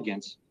and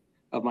elegance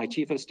of my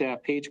Chief of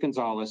Staff, Paige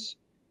Gonzalez,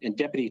 and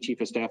Deputy Chief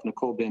of Staff,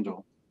 Nicole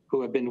Bindle,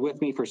 who have been with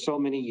me for so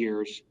many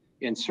years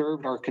and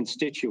served our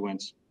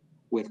constituents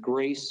with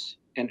grace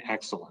and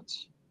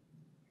excellence.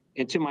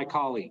 And to my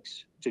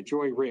colleagues, to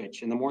Joy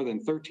Rich and the more than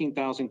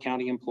 13,000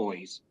 county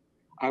employees,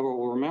 I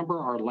will remember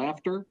our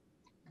laughter,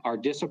 our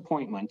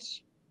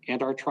disappointments,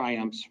 and our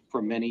triumphs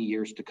for many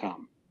years to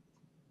come.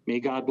 May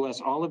God bless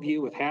all of you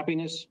with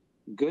happiness,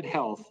 good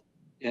health,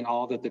 and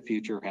all that the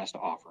future has to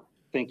offer.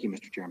 Thank you,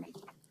 Mr. Chairman.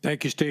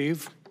 Thank you,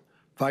 Steve.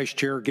 Vice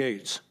Chair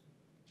Gates.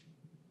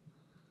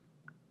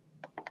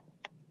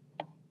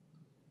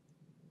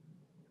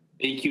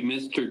 Thank you,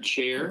 Mr.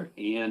 Chair,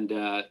 and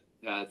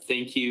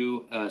thank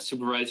you,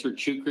 Supervisor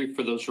Chukri,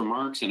 for those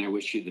remarks, and I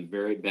wish you the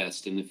very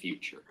best in the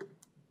future.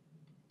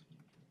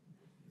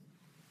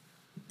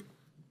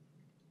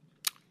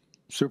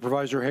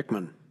 Supervisor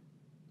Hickman.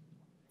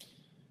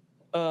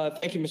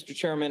 Thank you, Mr.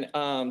 Chairman.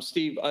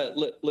 Steve,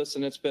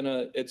 listen, it's been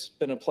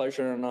a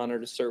pleasure and an honor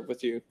to serve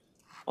with you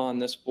on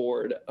this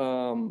board.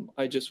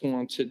 I just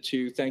wanted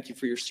to thank you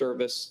for your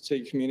service to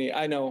the community.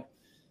 I know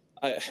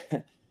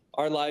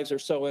our lives are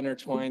so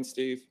intertwined,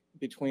 Steve,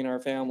 between our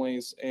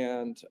families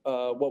and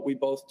what we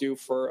both do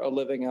for a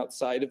living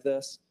outside of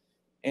this.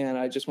 And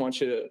I just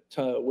want you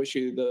to wish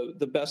you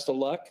the best of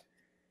luck.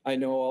 I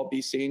know I'll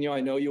be seeing you. I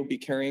know you'll be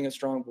carrying a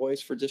strong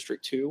voice for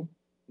District 2,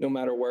 no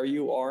matter where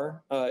you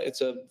are. It's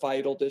a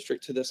vital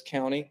district to this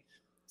county.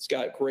 It's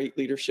got great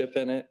leadership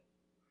in it.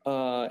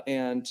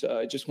 And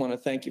I just want to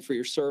thank you for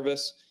your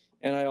service.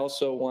 And I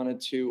also wanted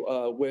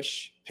to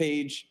wish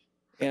Paige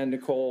and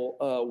Nicole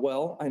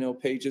well. I know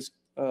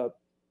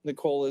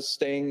Nicole is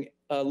staying,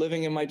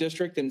 living in my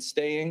district and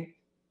staying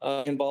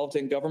involved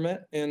in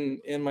government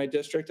in my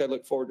district. I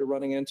look forward to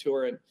running into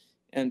her.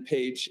 And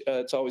Paige,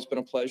 it's always been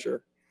a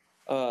pleasure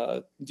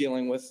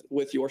dealing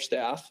with your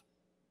staff.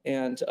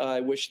 And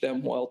I wish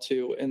them well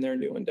too in their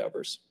new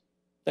endeavors.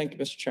 Thank you,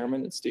 Mr.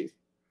 Chairman and Steve.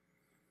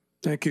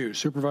 Thank you.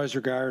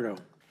 Supervisor Gallardo.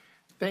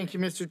 Thank you,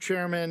 Mr.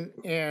 Chairman,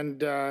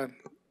 and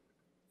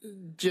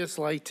just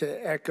like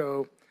to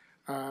echo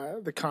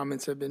the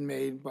comments have been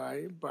made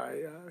by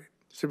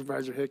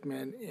Supervisor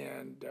Hickman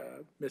and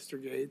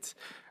Mr. Gates.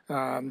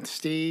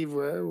 Steve,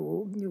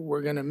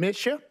 we're going to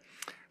miss you.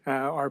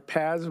 Our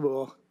paths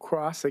will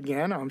cross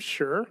again, I'm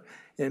sure,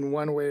 in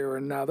one way or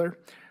another.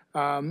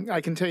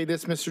 I can tell you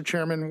this, Mr.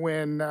 Chairman,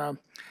 when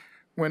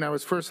I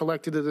was first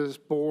elected to this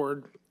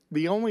board,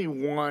 the only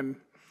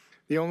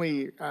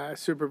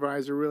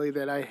supervisor really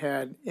that I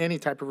had any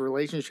type of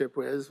relationship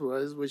with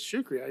was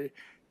Shukri.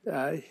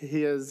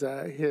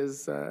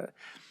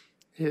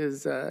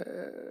 His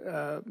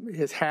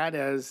hat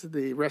as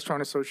the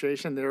restaurant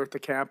association there at the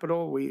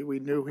Capitol, we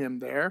knew him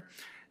there,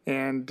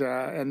 and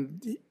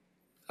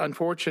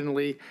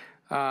unfortunately,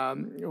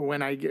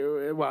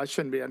 it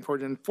shouldn't be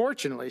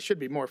unfortunately, it should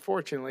be more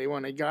fortunately,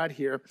 when I got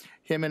here,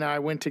 him and I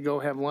went to go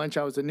have lunch.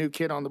 I was a new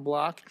kid on the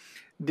block,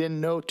 didn't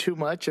know too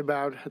much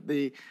about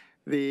the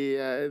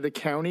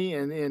county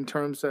in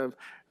terms of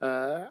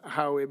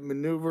how it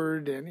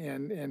maneuvered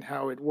and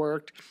how it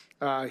worked.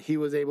 He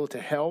was able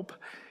to help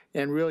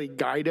and really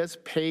guide us.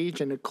 Paige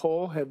and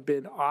Nicole have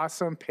been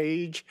awesome.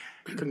 Paige,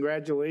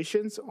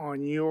 congratulations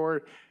on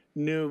your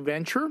new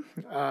venture.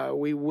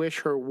 We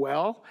wish her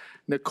well.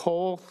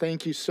 Nicole,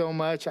 thank you so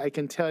much. I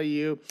can tell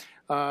you,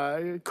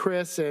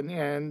 Chris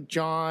and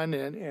John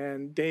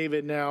and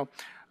David now,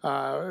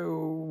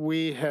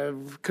 we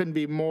couldn't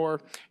be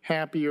more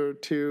happier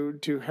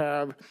to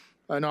have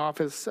an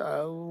office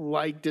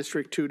like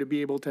District 2 to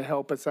be able to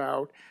help us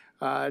out,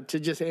 to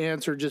just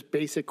answer just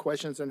basic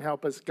questions and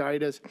help us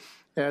guide us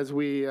as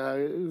we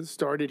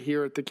started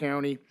here at the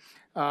county.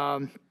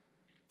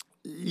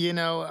 You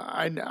know,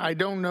 I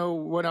don't know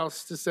what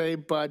else to say,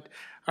 but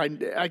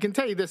I can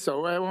tell you this,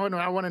 though.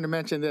 I wanted to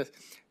mention this.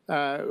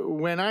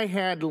 When I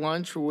had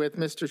lunch with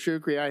Mr.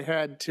 Shukri, I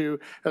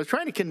was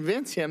trying to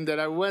convince him that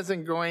I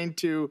wasn't going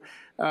to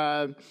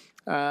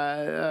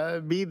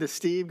be the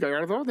Steve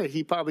Gallardo that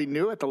he probably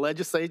knew at the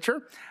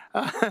legislature.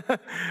 I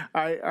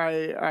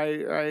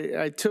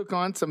took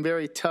on some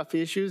very tough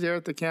issues there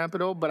at the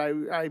Capitol, but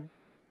I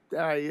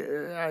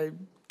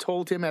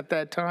told him at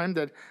that time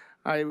that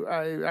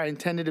I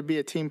intended to be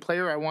a team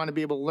player. I want to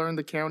be able to learn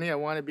the county. I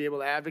want to be able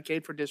to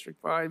advocate for District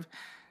 5.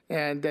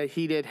 And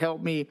he did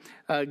help me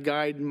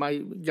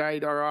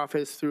guide our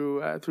office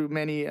through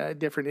many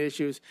different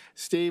issues.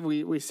 Steve,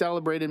 we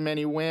celebrated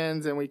many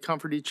wins and we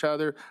comfort each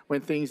other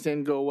when things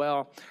didn't go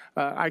well.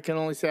 I can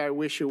only say I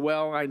wish you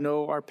well. I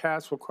know our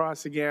paths will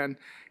cross again,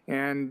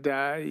 and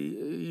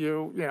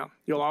you're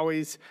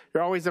always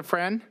a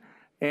friend,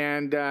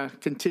 and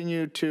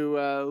continue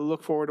to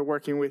look forward to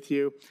working with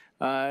you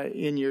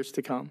in years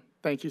to come.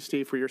 Thank you,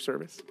 Steve, for your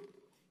service.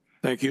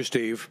 Thank you,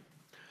 Steve.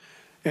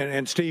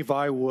 And Steve,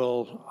 I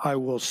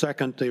will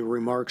second the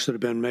remarks that have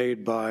been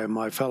made by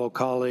my fellow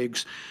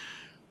colleagues.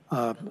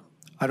 I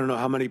don't know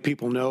how many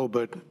people know,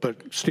 but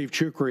Steve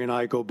Chukri and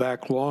I go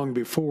back long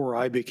before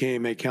I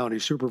became a county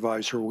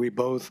supervisor. We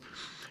both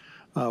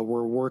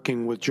were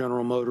working with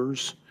General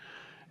Motors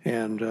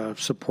and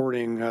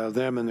supporting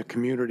them in the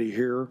community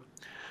here.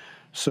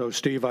 So,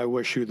 Steve, I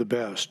wish you the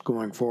best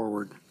going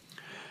forward.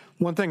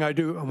 One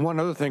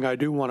other thing I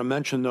do want to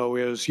mention, though,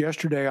 is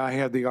yesterday I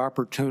had the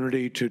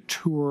opportunity to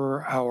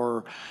tour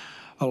our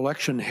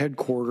election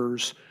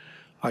headquarters.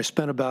 I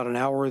spent about an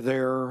hour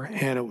there,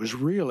 and it was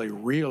really,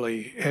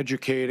 really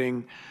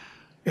educating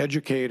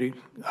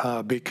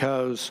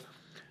because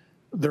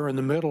they're in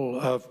the middle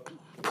of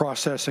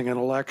processing an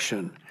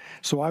election.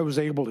 So I was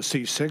able to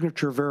see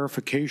signature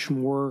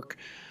verification work,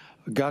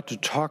 got to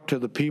talk to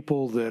the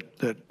people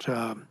that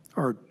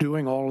are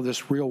doing all of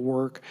this real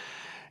work.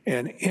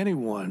 And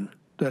anyone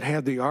that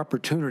had the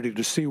opportunity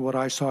to see what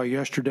I saw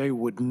yesterday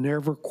would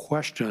never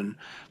question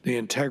the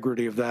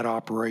integrity of that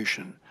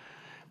operation.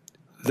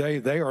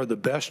 They are the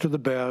best of the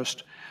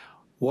best.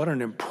 What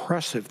an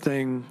impressive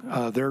thing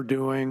they're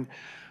doing.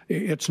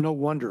 It's no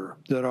wonder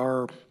that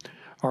our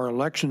our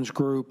elections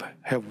group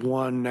have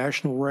won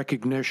national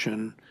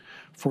recognition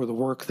for the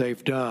work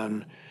they've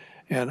done.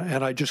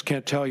 And I just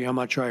can't tell you how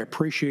much I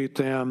appreciate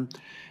them.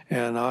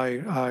 And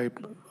I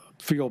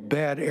feel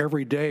bad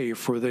every day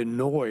for the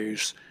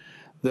noise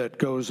that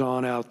goes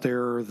on out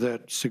there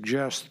that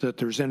suggests that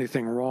there's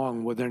anything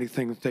wrong with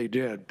anything that they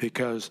did.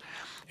 Because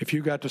if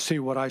you got to see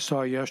what I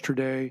saw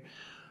yesterday,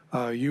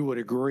 you would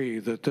agree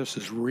that this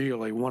is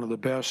really one of the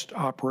best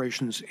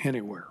operations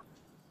anywhere.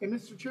 And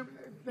Mr. Chairman,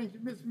 thank you,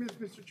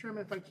 Mr.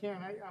 Chairman, if I can,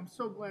 I'm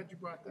so glad you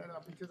brought that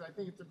up because I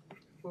think it's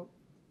well,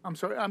 I'm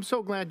sorry, I'm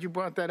so glad you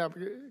brought that up.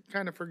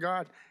 Kind of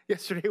forgot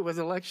yesterday was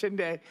election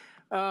day.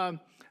 I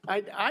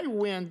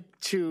went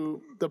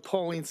to the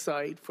polling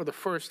site for the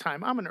first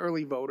time. I'm an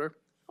early voter,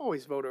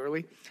 always vote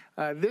early.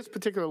 This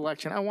particular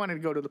election, I wanted to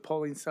go to the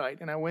polling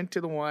site, and I went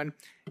to the one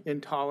in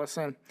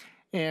Tolleson.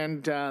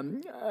 And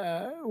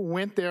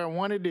went there. I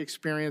wanted to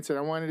experience it.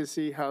 I wanted to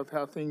see how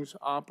things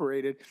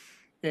operated,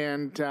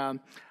 and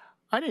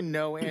I didn't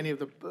know any of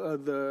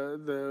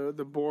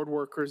the board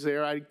workers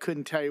there. I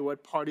couldn't tell you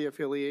what party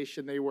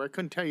affiliation they were. I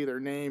couldn't tell you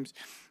their names,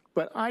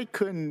 but I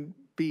couldn't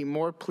be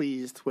more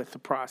pleased with the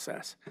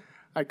process.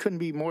 I couldn't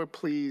be more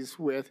pleased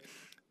with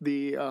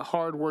the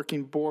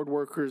hardworking board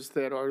workers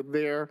that are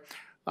there,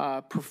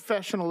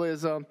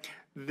 professionalism.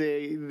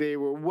 They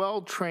were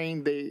well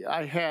trained.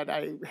 I had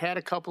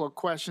a couple of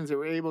questions. They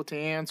were able to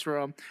answer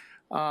them,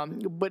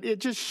 but it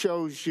just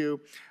shows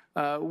you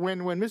when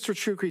Mr.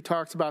 Chukri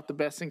talks about the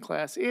best in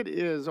class, it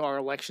is our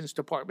elections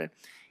department,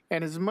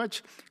 and as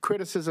much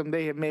criticism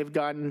they may have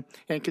gotten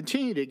and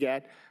continue to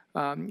get,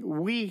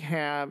 we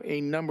have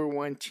a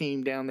 #1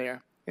 team down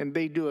there, and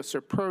they do a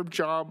superb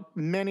job.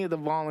 Many of the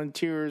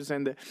volunteers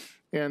and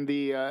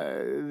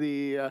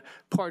the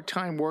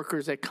part-time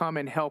workers that come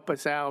and help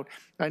us out.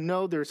 I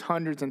know there's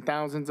hundreds and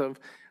thousands of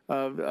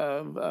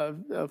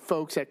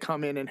folks that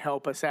come in and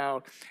help us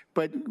out,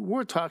 but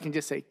we're talking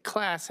just a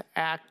class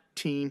act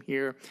team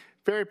here.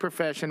 Very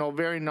professional,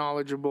 very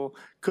knowledgeable.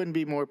 Couldn't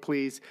be more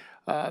pleased.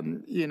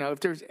 You know, if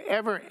there's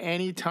ever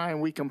any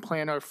time we can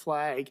plant our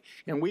flag,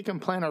 and we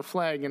can plant our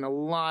flag in a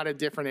lot of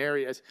different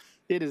areas,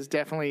 it is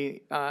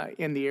definitely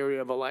in the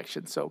area of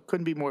elections. So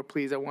couldn't be more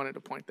pleased. I wanted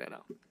to point that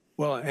out.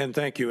 Well, and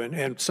thank you.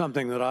 And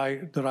something that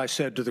I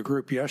said to the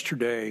group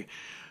yesterday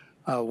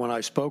when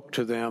I spoke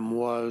to them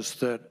was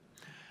that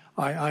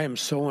I am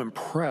so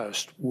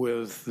impressed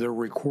with the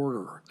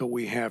recorder that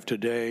we have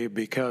today,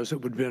 because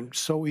it would have been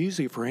so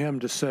easy for him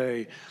to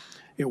say,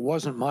 it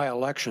wasn't my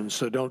election,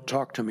 so don't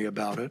talk to me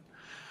about it.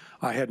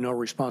 I had no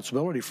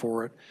responsibility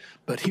for it.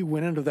 But he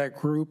went into that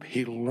group.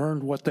 He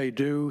learned what they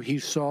do. He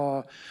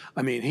saw,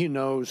 I mean, he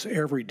knows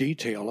every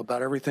detail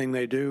about everything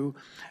they do,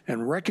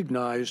 and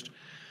recognized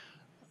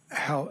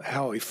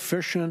how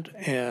efficient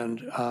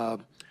and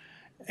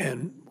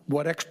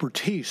what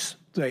expertise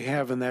they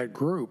have in that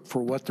group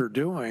for what they're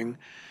doing.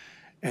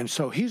 And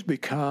so he's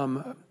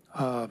become,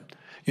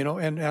 you know,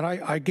 and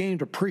I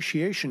gained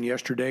appreciation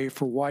yesterday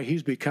for why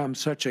he's become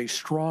such a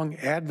strong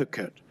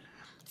advocate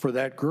for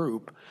that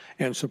group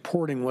and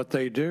supporting what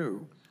they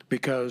do,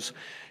 because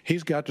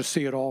he's got to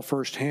see it all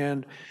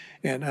firsthand.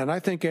 And I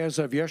think as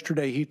of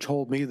yesterday, he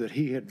told me that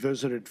he had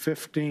visited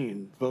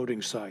 15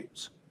 voting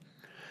sites.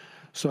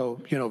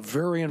 So, you know,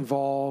 very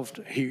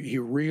involved. He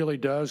really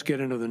does get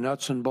into the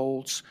nuts and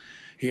bolts.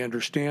 He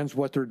understands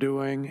what they're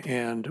doing,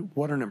 and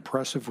what an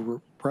impressive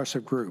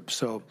group.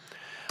 So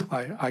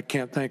I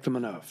can't thank them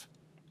enough.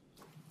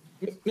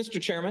 Mr.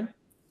 Chairman?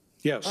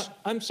 Yes.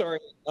 I'm sorry.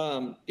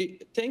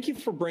 Thank you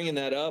for bringing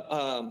that up.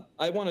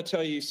 I want to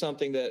tell you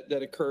something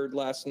that occurred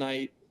last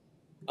night.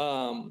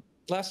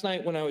 Last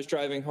night when I was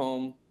driving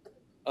home,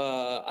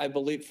 I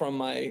believe from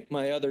my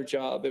other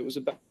job, it was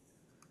about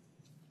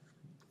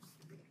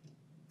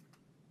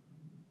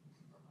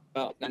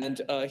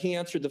and he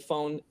answered the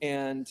phone,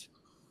 and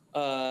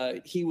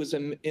he was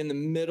in the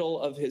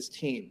middle of his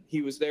team.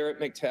 He was there at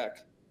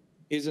McTech.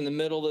 He's in the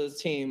middle of the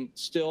team,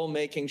 still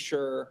making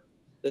sure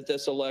that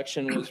this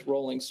election was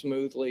rolling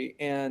smoothly.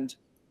 And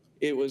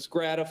it was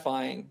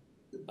gratifying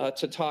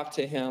to talk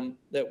to him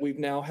that we've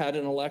now had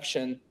an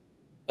election,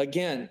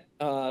 again,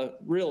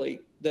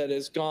 really, that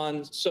has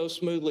gone so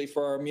smoothly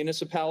for our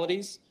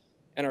municipalities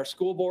and our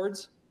school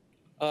boards.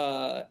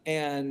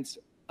 And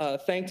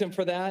thanked him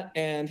for that.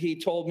 And he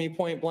told me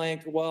point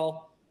blank,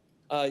 well,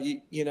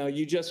 you know,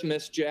 you just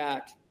missed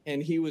Jack,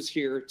 and he was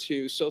here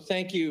too. So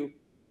thank you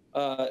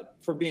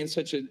for being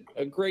such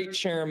a great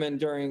chairman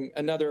during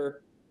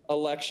another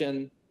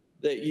election,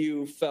 that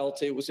you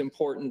felt it was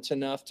important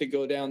enough to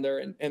go down there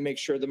and make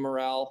sure the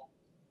morale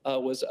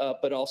was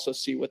up, but also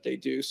see what they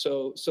do.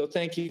 So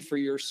thank you for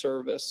your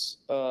service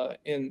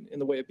in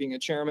the way of being a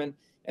chairman.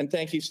 And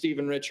thank you,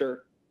 Stephen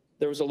Richer.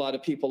 There was a lot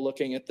of people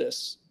looking at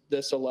this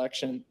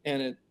election,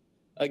 and it,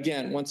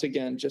 once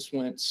again, just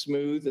went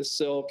smooth as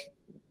silk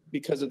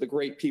because of the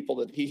great people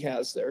that he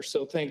has there.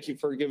 So thank you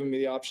for giving me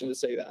the option to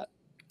say that.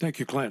 Thank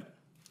you, Clint.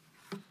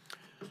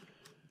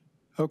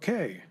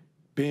 Okay,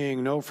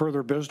 being no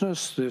further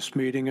business, this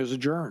meeting is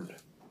adjourned.